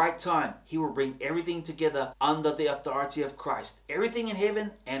 At the right time, he will bring everything together under the authority of Christ. Everything in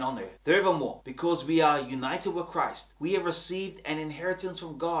heaven and on earth. Furthermore, because we are united with Christ, we have received an inheritance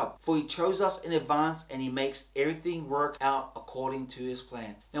from God. For he chose us in advance and he makes everything work out according to his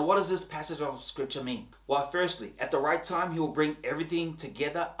plan. Now, what does this passage of scripture mean? Well, firstly, at the right time, he will bring everything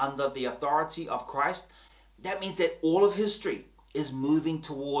together under the authority of Christ. That means that all of history is moving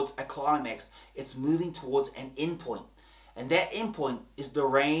towards a climax. It's moving towards an endpoint. And that endpoint is the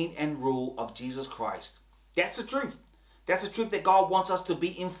reign and rule of Jesus Christ. That's the truth. That's the truth that God wants us to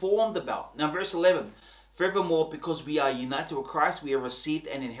be informed about. Now, verse 11. Furthermore, because we are united with Christ, we have received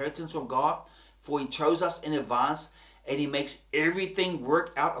an inheritance from God. For he chose us in advance and he makes everything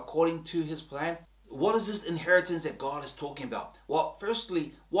work out according to his plan. What is this inheritance that God is talking about? Well,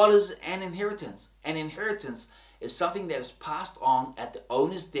 firstly, what is an inheritance? An inheritance is something that is passed on at the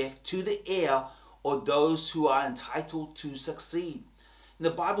owner's death to the heir or those who are entitled to succeed. And the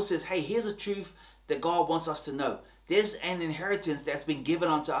Bible says, hey, here's a truth that God wants us to know. There's an inheritance that's been given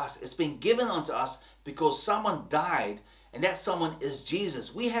unto us. It's been given unto us because someone died, and that someone is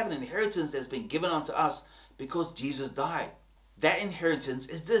Jesus. We have an inheritance that's been given unto us because Jesus died. That inheritance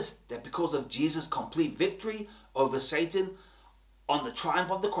is this, that because of Jesus' complete victory over Satan on the triumph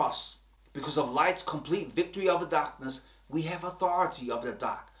of the cross, because of light's complete victory over darkness, we have authority over the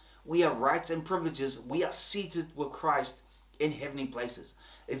dark. We have rights and privileges. We are seated with Christ in heavenly places.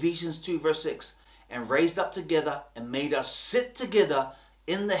 Ephesians 2 verse 6. And raised up together and made us sit together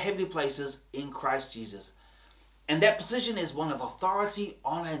in the heavenly places in Christ Jesus. And that position is one of authority,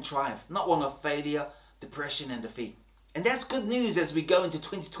 honor, and triumph, not one of failure, depression, and defeat. And that's good news as we go into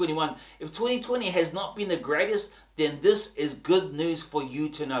 2021. If 2020 has not been the greatest, then this is good news for you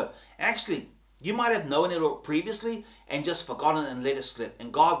to know. Actually, you might have known it previously and just forgotten and let it slip.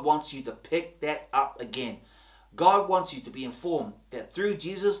 And God wants you to pick that up again. God wants you to be informed that through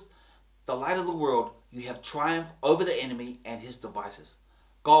Jesus, the light of the world, you have triumphed over the enemy and his devices.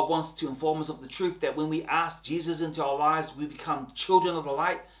 God wants to inform us of the truth that when we ask Jesus into our lives, we become children of the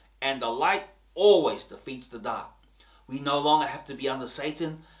light, and the light always defeats the dark. We no longer have to be under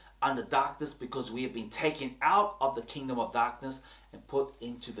Satan, under darkness, because we have been taken out of the kingdom of darkness and put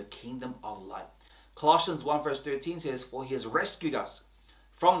into the kingdom of light. Colossians 1 verse 13 says, for he has rescued us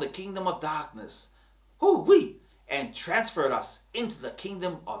from the kingdom of darkness, and transferred us into the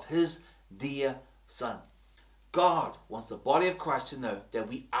kingdom of his dear Son. God wants the body of Christ to know that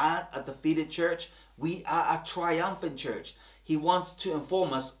we aren't a defeated church. We are a triumphant church. He wants to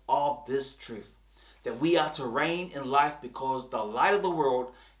inform us of this truth, that we are to reign in life because the light of the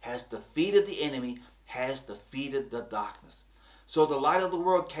world has defeated the enemy, has defeated the darkness. So the light of the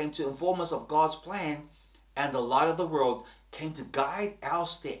world came to inform us of God's plan, and the light of the world came to guide our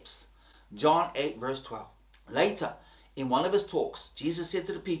steps. John 8 verse 12. Later, in one of his talks, Jesus said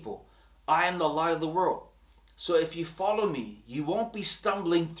to the people, I am the light of the world. So if you follow me, you won't be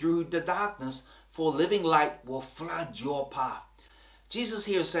stumbling through the darkness, for living light will flood your path. Jesus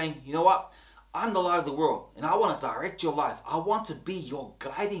here is saying, you know what? I'm the light of the world, and I want to direct your life. I want to be your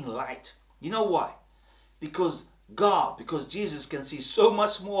guiding light. You know why? Because Jesus can see so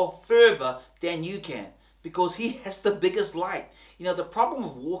much more further than you can, because he has the biggest light. You know, the problem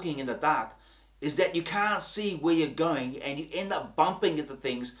of walking in the dark is that you can't see where you're going, and you end up bumping into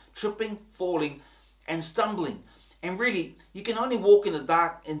things, tripping, falling, and stumbling. And really, you can only walk in the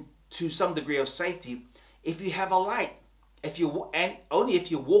dark to some degree of safety if you have a light. And only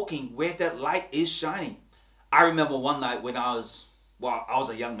if you're walking where that light is shining. I remember one night when I was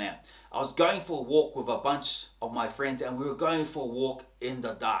a young man. I was going for a walk with a bunch of my friends, and we were going for a walk in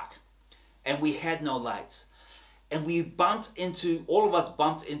the dark. And we had no lights. And all of us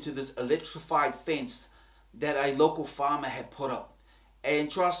bumped into this electrified fence that a local farmer had put up. And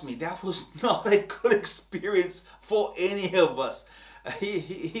trust me, that was not a good experience for any of us.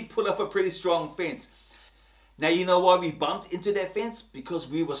 He put up a pretty strong fence. Now, you know why we bumped into that fence? Because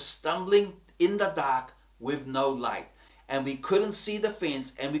we were stumbling in the dark with no light. And we couldn't see the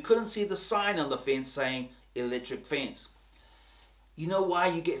fence, and we couldn't see the sign on the fence saying electric fence. You know why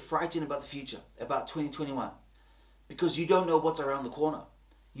you get frightened about the future, about 2021? Because you don't know what's around the corner.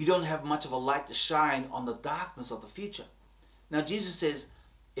 You don't have much of a light to shine on the darkness of the future. Now, Jesus says,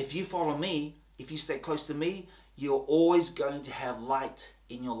 if you follow me, if you stay close to me, you're always going to have light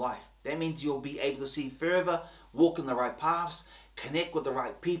in your life. That means you'll be able to see further, walk in the right paths, connect with the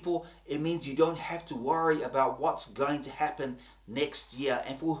right people. It means you don't have to worry about what's going to happen next year.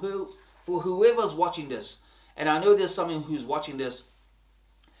 And for whoever's watching this, and I know there's someone who's watching this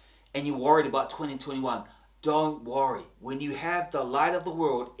and you're worried about 2021, don't worry. When you have the light of the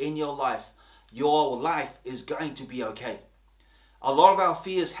world in your life is going to be okay. A lot of our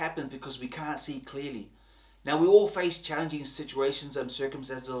fears happen because we can't see clearly. Now, we all face challenging situations and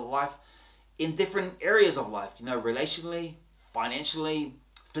circumstances of life in different areas of life, relationally, financially,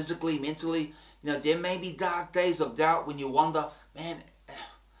 physically, mentally. There may be dark days of doubt when you wonder, man,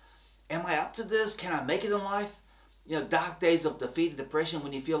 am I up to this? Can I make it in life? Dark days of defeat and depression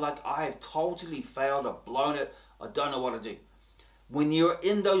when you feel like I have totally failed or blown it or don't know what to do. When you're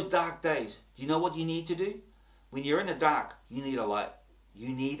in those dark days, do you know what you need to do? When you're in the dark, you need a light.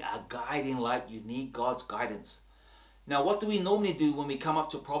 You need a guiding light. You need God's guidance. Now, what do we normally do when we come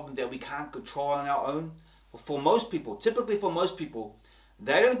up to a problem that we can't control on our own? Well, for most people, typically for most people,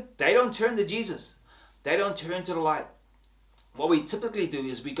 they don't turn to Jesus. They don't turn to the light. What we typically do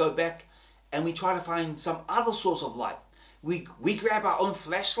is we go back and we try to find some other source of light. We grab our own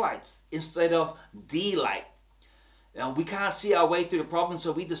flashlights instead of the light. Now, we can't see our way through the problem,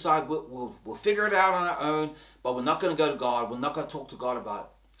 so we decide we'll figure it out on our own, but we're not going to go to God. We're not going to talk to God about it.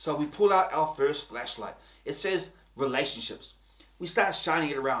 So we pull out our first flashlight. It says relationships. We start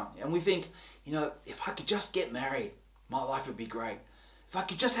shining it around, and we think, if I could just get married, my life would be great. If I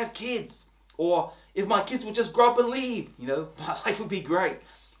could just have kids, or if my kids would just grow up and leave, my life would be great.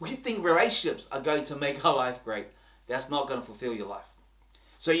 We think relationships are going to make our life great. That's not going to fulfill your life.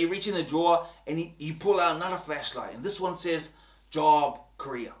 So you reach in the drawer and you pull out another flashlight. And this one says job,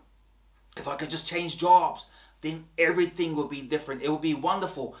 career. If I could just change jobs, then everything will be different. It will be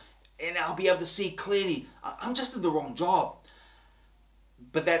wonderful. And I'll be able to see clearly. I'm just in the wrong job.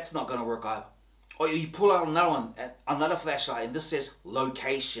 But that's not going to work either. Or you pull out another one, another flashlight, and this says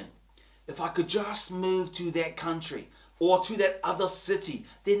location. If I could just move to that country or to that other city,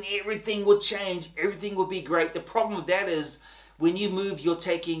 then everything would change. Everything would be great. The problem with that is when you move, you're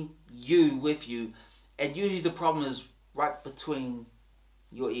taking you with you. And usually the problem is right between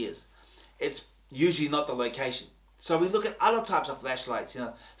your ears. It's usually not the location. So we look at other types of flashlights.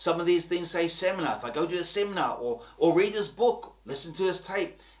 Some of these things say seminar. If I go to a seminar or read this book, listen to this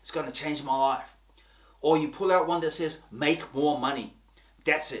tape, it's going to change my life. Or you pull out one that says make more money.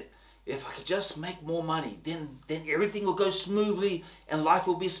 That's it. If I could just make more money, then everything will go smoothly and life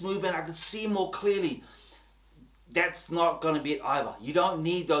will be smooth and I can see more clearly. That's not going to be it either. You don't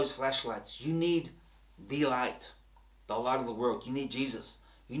need those flashlights. You need the light of the world. You need Jesus.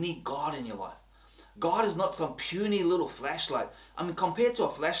 You need God in your life. God is not some puny little flashlight. Compared to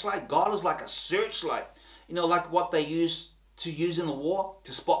a flashlight, God is like a searchlight. Like what they used to use in the war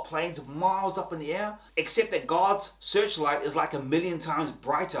to spot planes miles up in the air. Except that God's searchlight is like 1,000,000 times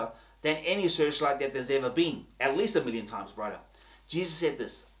brighter than any searchlight that there's ever been. At least 1,000,000 times brighter. Jesus said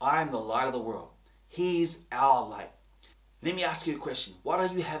this, I am the light of the world. He's our light. Let me ask you a question. What are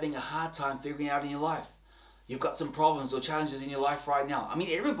you having a hard time figuring out in your life? You've got some problems or challenges in your life right now.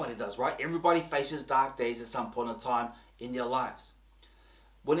 Everybody does, right? Everybody faces dark days at some point in time in their lives.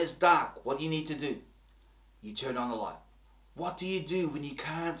 When it's dark, what do you need to do? You turn on the light. What do you do when you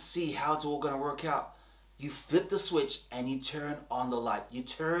can't see how it's all going to work out? You flip the switch and you turn on the light. You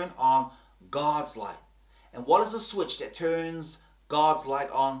turn on God's light. And what is the switch that turns God's light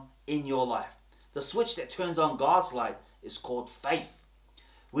on in your life? The switch that turns on God's light is called faith.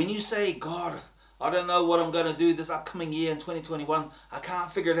 When you say, God, I don't know what I'm going to do this upcoming year in 2021. I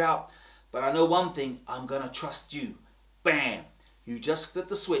can't figure it out. But I know one thing, I'm going to trust you. Bam! You just flip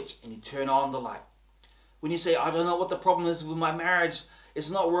the switch and you turn on the light. When you say, I don't know what the problem is with my marriage, it's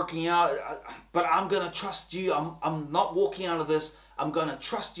not working out, but I'm going to trust you. I'm not walking out of this. I'm going to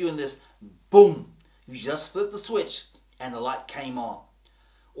trust you in this. Boom! You just flip the switch and the light came on.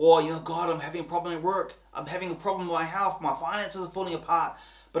 Or, God, I'm having a problem at work. I'm having a problem with my health. My finances are falling apart.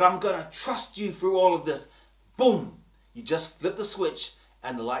 But I'm going to trust you through all of this. Boom! You just flip the switch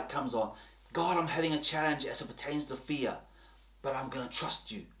and the light comes on. God, I'm having a challenge as it pertains to fear. But I'm going to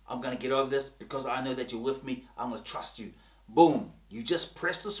trust you. I'm going to get over this because I know that you're with me. I'm going to trust you. Boom! You just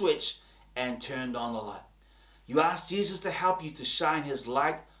pressed the switch and turned on the light. You asked Jesus to help you to shine his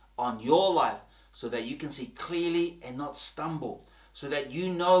light on your life so that you can see clearly and not stumble. So that you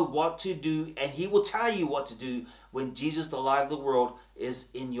know what to do and he will tell you what to do when Jesus, the light of the world, is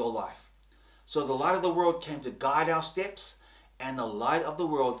in your life. So the light of the world came to guide our steps and the light of the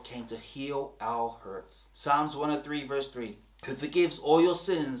world came to heal our hurts. Psalms 103 verse 3. Who forgives all your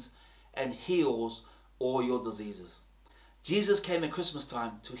sins and heals all your diseases. Jesus came at Christmas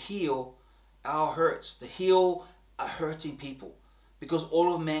time to heal our hurts, to heal a hurting people. Because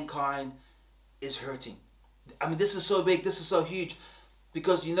all of mankind is hurting. This is so big, this is so huge.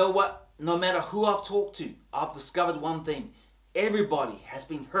 Because you know what? No matter who I've talked to, I've discovered one thing. Everybody has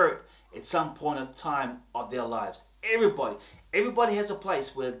been hurt at some point in time of their lives. Everybody. Everybody has a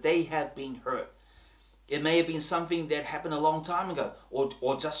place where they have been hurt. It may have been something that happened a long time ago,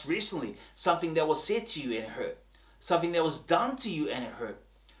 or just recently, something that was said to you and it hurt. Something that was done to you and it hurt.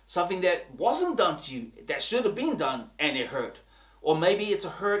 Something that wasn't done to you that should have been done and it hurt. Or maybe it's a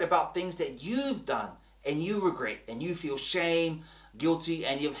hurt about things that you've done and you regret and you feel shame, guilty,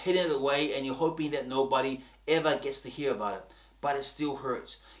 and you've hidden it away and you're hoping that nobody ever gets to hear about it. But it still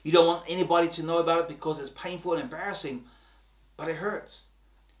hurts. You don't want anybody to know about it because it's painful and embarrassing, but it hurts.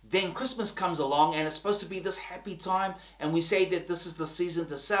 Then Christmas comes along and it's supposed to be this happy time, and we say that this is the season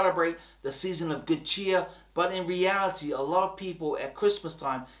to celebrate, the season of good cheer. But in reality, a lot of people at Christmas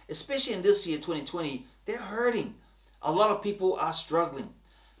time, especially in this year 2020, they're hurting. A lot of people are struggling.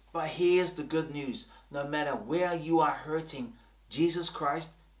 But here's the good news. No matter where you are hurting, Jesus Christ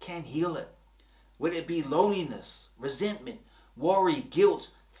can heal it. Whether it be loneliness, resentment, worry, guilt,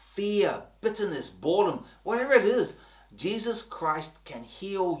 fear, bitterness, boredom, whatever it is, Jesus Christ can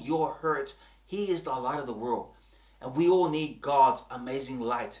heal your hurt. He is the light of the world. And we all need God's amazing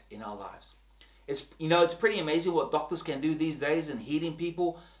light in our lives. It's pretty amazing what doctors can do these days in healing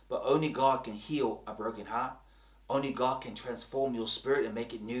people, but only God can heal a broken heart. Only God can transform your spirit and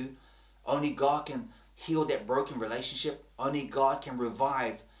make it new. Only God can heal that broken relationship. Only God can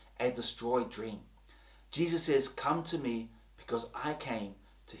revive a destroyed dream. Jesus says, "Come to me because I came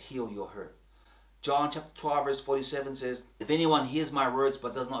to heal your hurt." John chapter 12 verse 47 says, "If anyone hears my words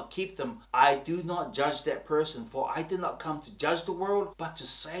but does not keep them, I do not judge that person, for I did not come to judge the world, but to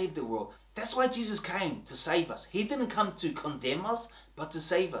save the world." That's why Jesus came, to save us. He didn't come to condemn us, but to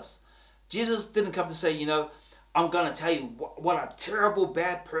save us. Jesus didn't come to say, I'm going to tell you what a terrible,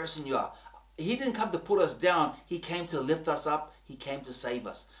 bad person you are. He didn't come to put us down. He came to lift us up. He came to save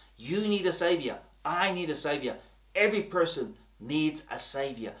us. You need a savior. I need a savior. Every person needs a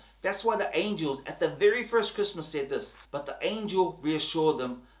savior. That's why the angels at the very first Christmas said this. But the angel reassured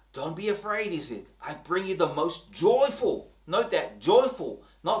them, "Don't be afraid," he said. "I bring you the most joyful," note that, joyful,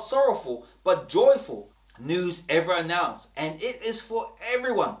 not sorrowful, but joyful news ever announced. And it is for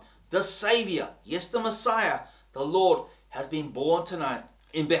everyone. The Savior, yes, the Messiah, the Lord, has been born tonight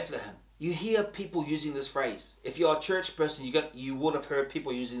in Bethlehem. You hear people using this phrase. If you're a church person, you would have heard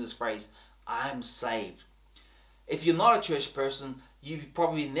people using this phrase, "I'm saved." If you're not a church person, you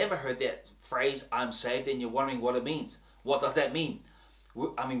probably never heard that phrase, "I'm saved," and you're wondering what it means. What does that mean?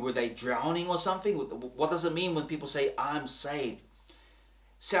 Were they drowning or something? What does it mean when people say, "I'm saved"?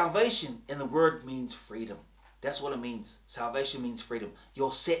 Salvation in the word means freedom. That's what it means. Salvation means freedom.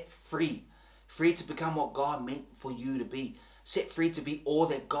 You're set free. Free to become what God meant for you to be. Set free to be all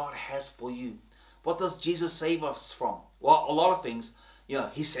that God has for you. What does Jesus save us from? Well, a lot of things.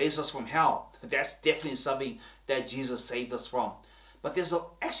 He saves us from hell. That's definitely something that Jesus saved us from. But there's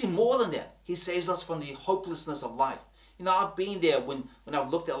actually more than that. He saves us from the hopelessness of life. I've been there when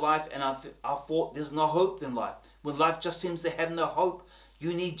I've looked at life and I've thought there's no hope in life. When life just seems to have no hope,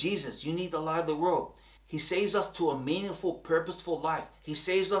 you need Jesus. You need the light of the world. He saves us to a meaningful, purposeful life. He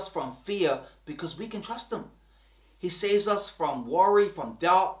saves us from fear because we can trust Him. He saves us from worry, from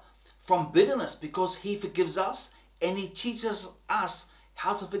doubt, from bitterness because He forgives us and He teaches us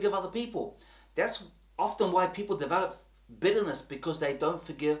how to forgive other people. That's often why people develop bitterness, because they don't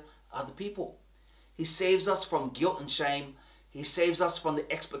forgive other people. He saves us from guilt and shame. He saves us from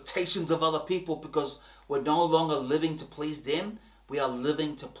the expectations of other people because we're no longer living to please them. We are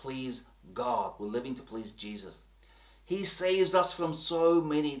living to please God. We're living to please Jesus. He saves us from so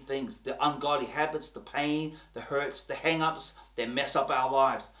many things. The ungodly habits, the pain, the hurts, the hang-ups that mess up our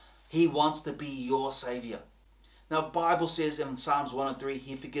lives. He wants to be your Savior. Now, the Bible says in Psalms 103,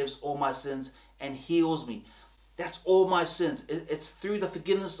 He forgives all my sins and heals me. That's all my sins. It's through the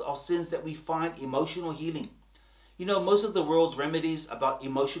forgiveness of sins that we find emotional healing. Most of the world's remedies about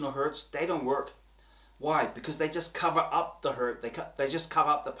emotional hurts, they don't work. Why? Because they just cover up the hurt. They just cover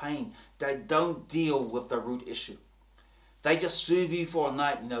up the pain. They don't deal with the root issue. They just soothe you for a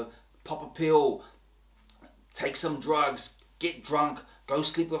night. Pop a pill, take some drugs, get drunk, go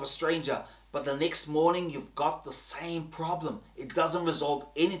sleep with a stranger. But the next morning you've got the same problem. It doesn't resolve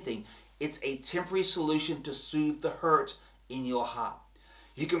anything. It's a temporary solution to soothe the hurt in your heart.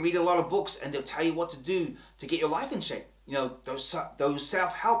 You can read a lot of books and they'll tell you what to do to get your life in shape. Those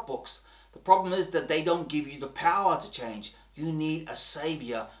self-help books. The problem is that they don't give you the power to change. You need a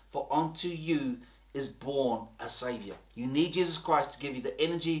Savior, for unto you is born a Savior. You need Jesus Christ to give you the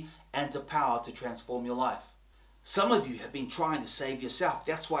energy and the power to transform your life. Some of you have been trying to save yourself.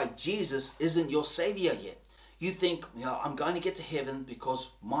 That's why Jesus isn't your Savior yet. You think, I'm going to get to heaven because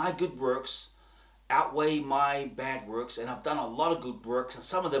my good works outweigh my bad works, and I've done a lot of good works, and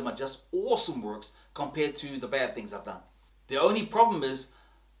some of them are just awesome works compared to the bad things I've done. The only problem is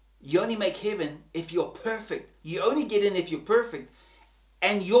You only make heaven if you're perfect. You only get in if you're perfect.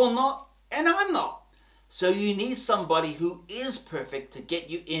 And you're not, and I'm not. So you need somebody who is perfect to get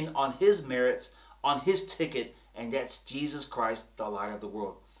you in on his merits, on his ticket, and that's Jesus Christ, the light of the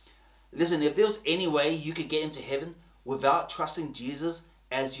world. Listen, if there was any way you could get into heaven without trusting Jesus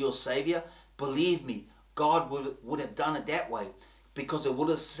as your Savior, believe me, God would have done it that way, because it would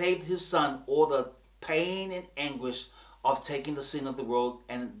have saved his son all the pain and anguish of taking the sin of the world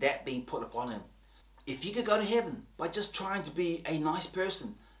and that being put upon him. If you could go to heaven by just trying to be a nice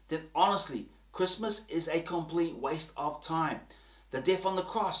person, then honestly, Christmas is a complete waste of time. The death on the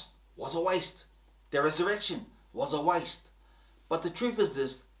cross was a waste. The resurrection was a waste. But the truth is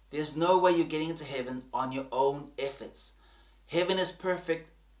this, there's no way you're getting into heaven on your own efforts. Heaven is perfect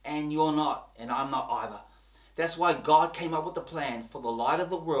and you're not, and I'm not either. That's why God came up with the plan for the light of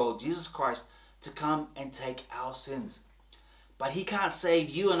the world, Jesus Christ, to come and take our sins. But he can't save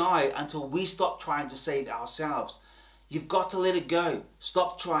you and I until we stop trying to save ourselves. You've got to let it go.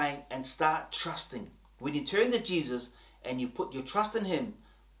 Stop trying and start trusting. When you turn to Jesus and you put your trust in him,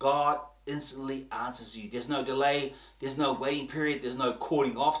 God instantly answers you. There's no delay. There's no waiting period. There's no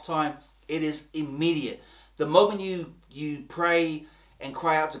calling off time. It is immediate. The moment you pray and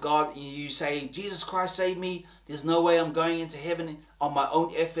cry out to God and you say, Jesus Christ, save me. There's no way I'm going into heaven on my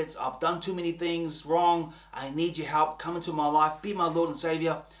own efforts. I've done too many things wrong. I need your help. Come into my life. Be my Lord and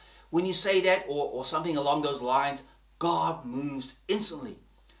Savior. When you say that or something along those lines, God moves instantly.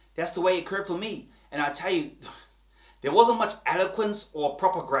 That's the way it occurred for me. And I tell you, there wasn't much eloquence or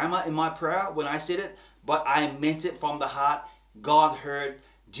proper grammar in my prayer when I said it, but I meant it from the heart. God heard,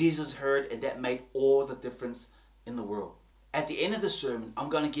 Jesus heard, and that made all the difference in the world. At the end of the sermon, I'm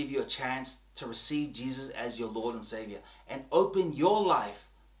going to give you a chance to receive Jesus as your Lord and Savior and open your life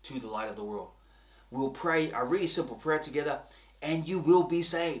to the light of the world. We'll pray a really simple prayer together and you will be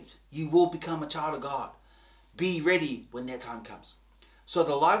saved. You will become a child of God. Be ready when that time comes. So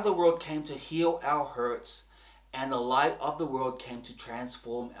the light of the world came to heal our hurts, and the light of the world came to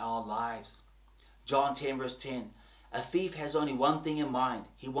transform our lives. John 10 verse 10. A thief has only one thing in mind.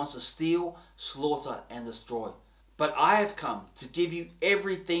 He wants to steal, slaughter, and destroy. But I have come to give you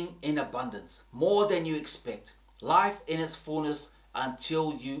everything in abundance, more than you expect. Life in its fullness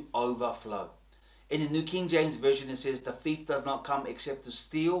until you overflow. In the New King James Version it says, the thief does not come except to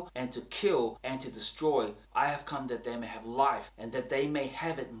steal and to kill and to destroy. I have come that they may have life and that they may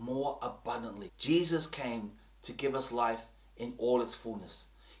have it more abundantly. Jesus came to give us life in all its fullness.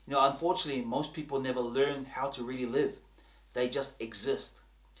 You know, unfortunately, most people never learn how to really live. They just exist.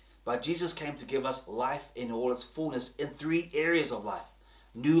 But Jesus came to give us life in all its fullness in 3 areas of life.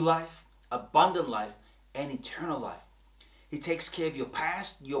 New life, abundant life, and eternal life. He takes care of your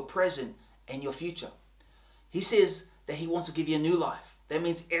past, your present, and your future. He says that he wants to give you a new life. That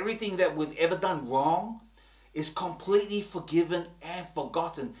means everything that we've ever done wrong is completely forgiven and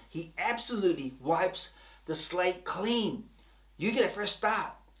forgotten. He absolutely wipes the slate clean. You get a fresh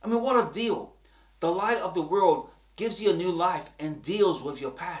start. I mean, what a deal. The light of the world gives you a new life and deals with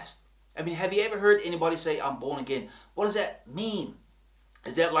your past. I mean, have you ever heard anybody say, I'm born again? What does that mean?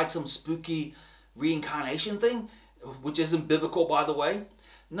 Is that like some spooky reincarnation thing? Which isn't biblical, by the way.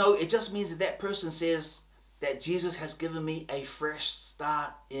 No, it just means that that person says that Jesus has given me a fresh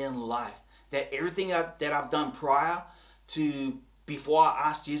start in life. That everything that I've done prior to before I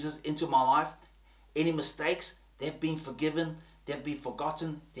asked Jesus into my life, any mistakes, they've been forgiven, they've been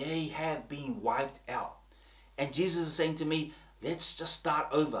forgotten, they have been wiped out. And Jesus is saying to me, let's just start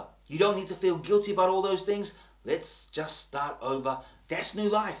over. You don't need to feel guilty about all those things. Let's just start over. That's new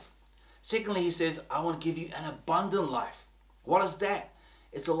life. Secondly, he says, I want to give you an abundant life. What is that?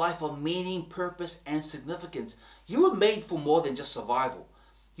 It's a life of meaning, purpose, and significance. You were made for more than just survival.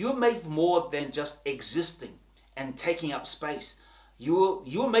 You were made for more than just existing and taking up space. You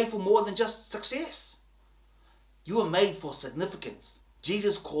were made for more than just success. You were made for significance.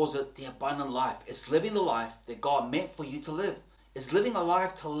 Jesus calls it the abundant life. It's living the life that God meant for you to live. It's living a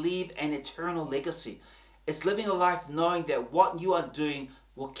life to leave an eternal legacy. It's living a life knowing that what you are doing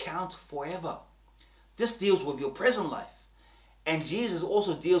will count forever. This deals with your present life. And Jesus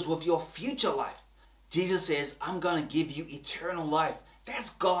also deals with your future life. Jesus says, I'm going to give you eternal life.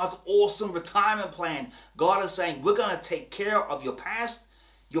 That's God's awesome retirement plan. God is saying, we're going to take care of your past,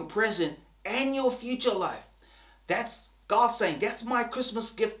 your present, and your future life. That's God saying, that's my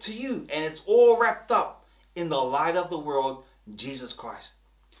Christmas gift to you. And it's all wrapped up in the light of the world, Jesus Christ.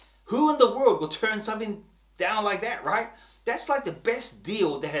 Who in the world will turn something down like that, right? That's like the best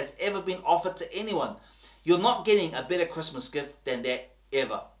deal that has ever been offered to anyone. You're not getting a better Christmas gift than that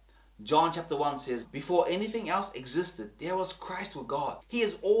ever. John chapter 1 says, before anything else existed, there was Christ with God. He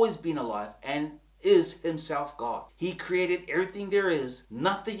has always been alive and is himself God. He created everything there is.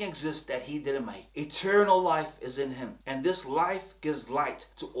 Nothing exists that he didn't make. Eternal life is in him, and this life gives light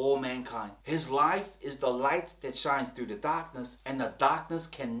to all mankind. His life is the light that shines through the darkness, and the darkness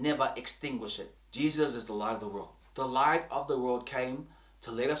can never extinguish it. Jesus is the light of the world. The light of the world came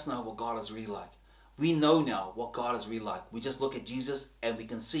to let us know what God is really like. We know now what God is really like. We just look at Jesus and we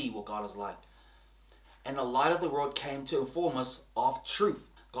can see what God is like. And the light of the world came to inform us of truth.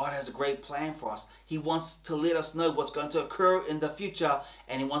 God has a great plan for us. He wants to let us know what's going to occur in the future,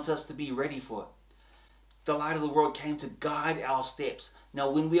 and he wants us to be ready for it. The light of the world came to guide our steps. Now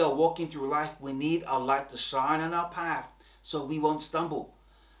when we are walking through life, we need a light to shine on our path so we won't stumble.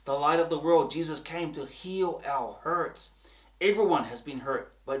 The light of the world, Jesus came to heal our hurts. Everyone has been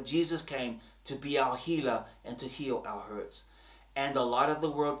hurt, but Jesus came to be our healer and to heal our hurts. And the light of the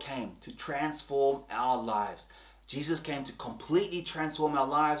world came to transform our lives. Jesus came to completely transform our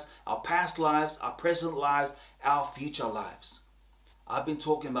lives, our past lives, our present lives, our future lives. I've been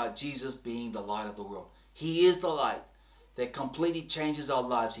talking about Jesus being the light of the world. He is the light that completely changes our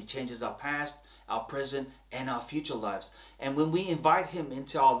lives. He changes our past, our present, and our future lives. And when we invite him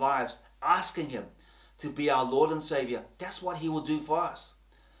into our lives, asking him to be our Lord and Savior, that's what he will do for us.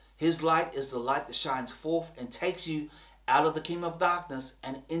 His light is the light that shines forth and takes you out of the kingdom of darkness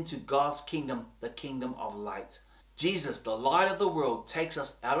and into God's kingdom, the kingdom of light. Jesus, the light of the world, takes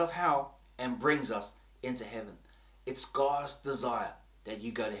us out of hell and brings us into heaven. It's God's desire that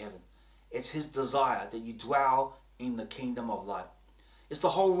you go to heaven. It's his desire that you dwell in the kingdom of light. It's the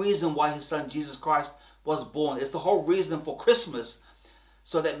whole reason why his son Jesus Christ was born. It's the whole reason for Christmas,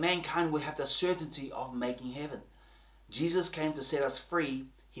 so that mankind would have the certainty of making heaven. Jesus came to set us free.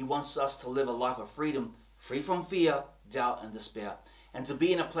 He wants us to live a life of freedom, free from fear, doubt, and despair, and to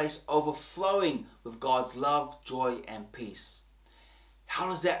be in a place overflowing with God's love, joy, and peace. How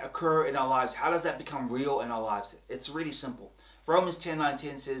does that occur in our lives? How does that become real in our lives? It's really simple. Romans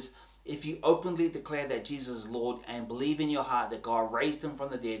 10:9-10 says, if you openly declare that Jesus is Lord and believe in your heart that God raised him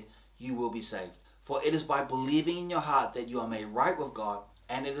from the dead, you will be saved. For it is by believing in your heart that you are made right with God,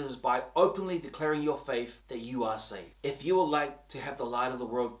 and it is by openly declaring your faith that you are saved. If you would like to have the light of the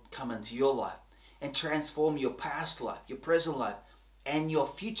world come into your life and transform your past life, your present life, and your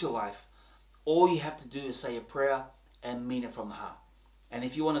future life, all you have to do is say a prayer and mean it from the heart. And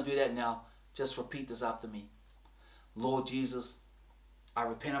if you want to do that now, just repeat this after me. Lord Jesus, I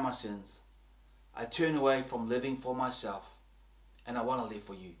repent of my sins. I turn away from living for myself, and I want to live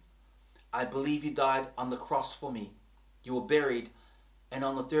for you. I believe you died on the cross for me. You were buried, and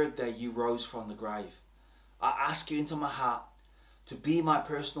on the third day you rose from the grave. I ask you into my heart to be my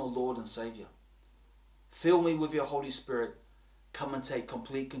personal Lord and Savior. Fill me with your Holy Spirit. Come and take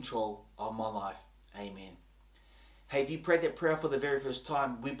complete control of my life. Amen. Hey, if you prayed that prayer for the very first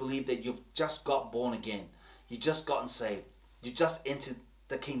time, we believe that you've just got born again. You've just gotten saved. You just entered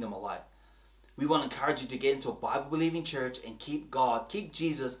the kingdom of light. We want to encourage you to get into a Bible-believing church and keep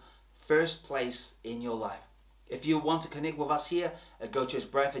Jesus first place in your life. If you want to connect with us here at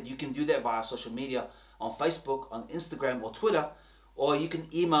GoChurch Bradford, you can do that via social media on Facebook, on Instagram or Twitter, or you can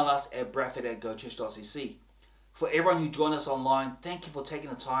email us at bradford@gochurch.cc. For everyone who joined us online, thank you for taking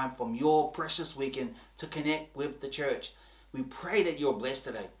the time from your precious weekend to connect with the church. We pray that you're blessed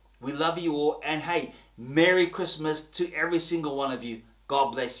today. We love you all, and hey, Merry Christmas to every single one of you.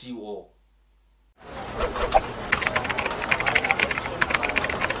 God bless you all.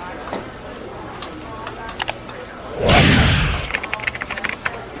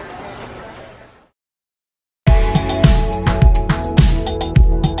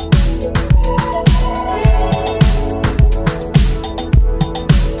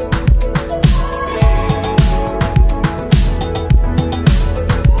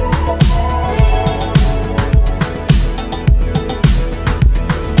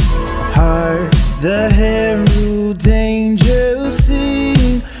 The herald angels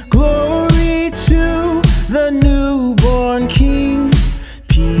sing, glory to the newborn King.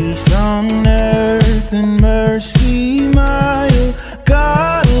 Peace on earth and mercy mild,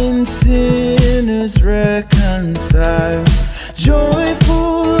 God and sinners reconciled.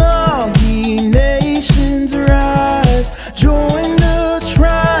 Joyful all ye nations rise, join the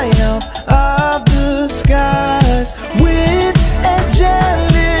triumph of the skies. With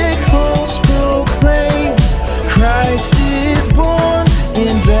angelic hosts proclaim, Christ is born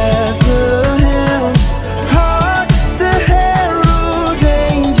in Bethlehem. Hark the herald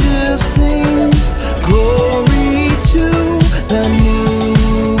angels sing, glory to the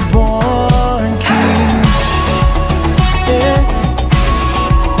newborn King. Yeah.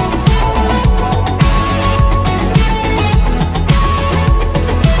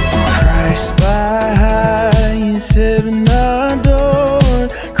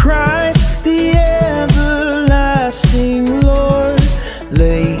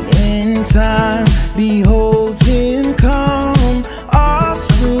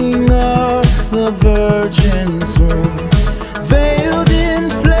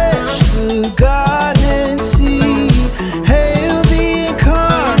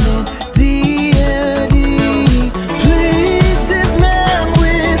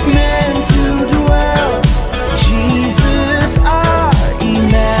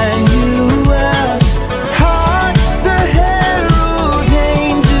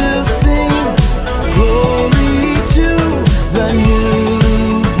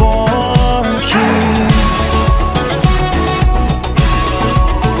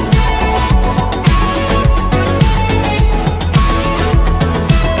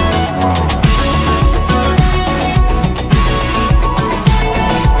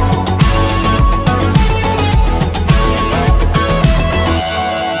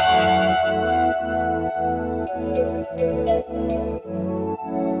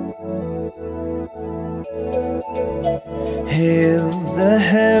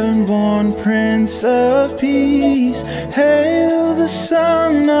 Prince of Peace. Hail the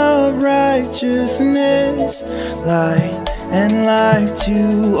Son of Righteousness. Light and life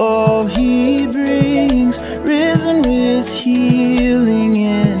to all he brings, risen with healing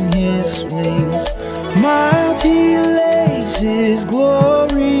in his wings. Mild he lays his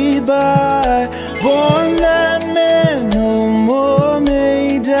glory by, born that man no more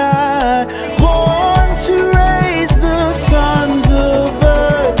may die, born to raise the sons of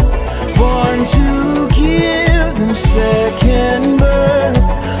earth, born to give them second birth.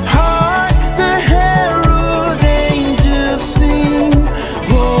 Hark the herald angels sing,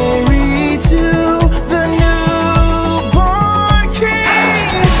 glory to the newborn King.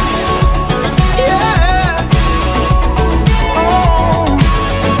 Yeah. Oh.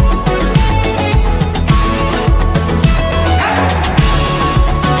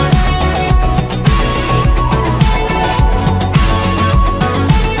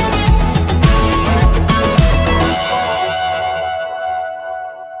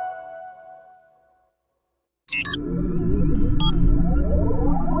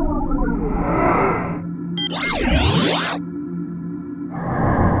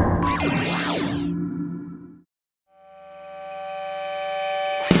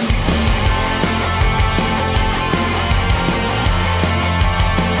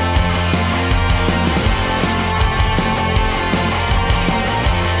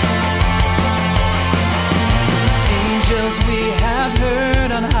 Angels we have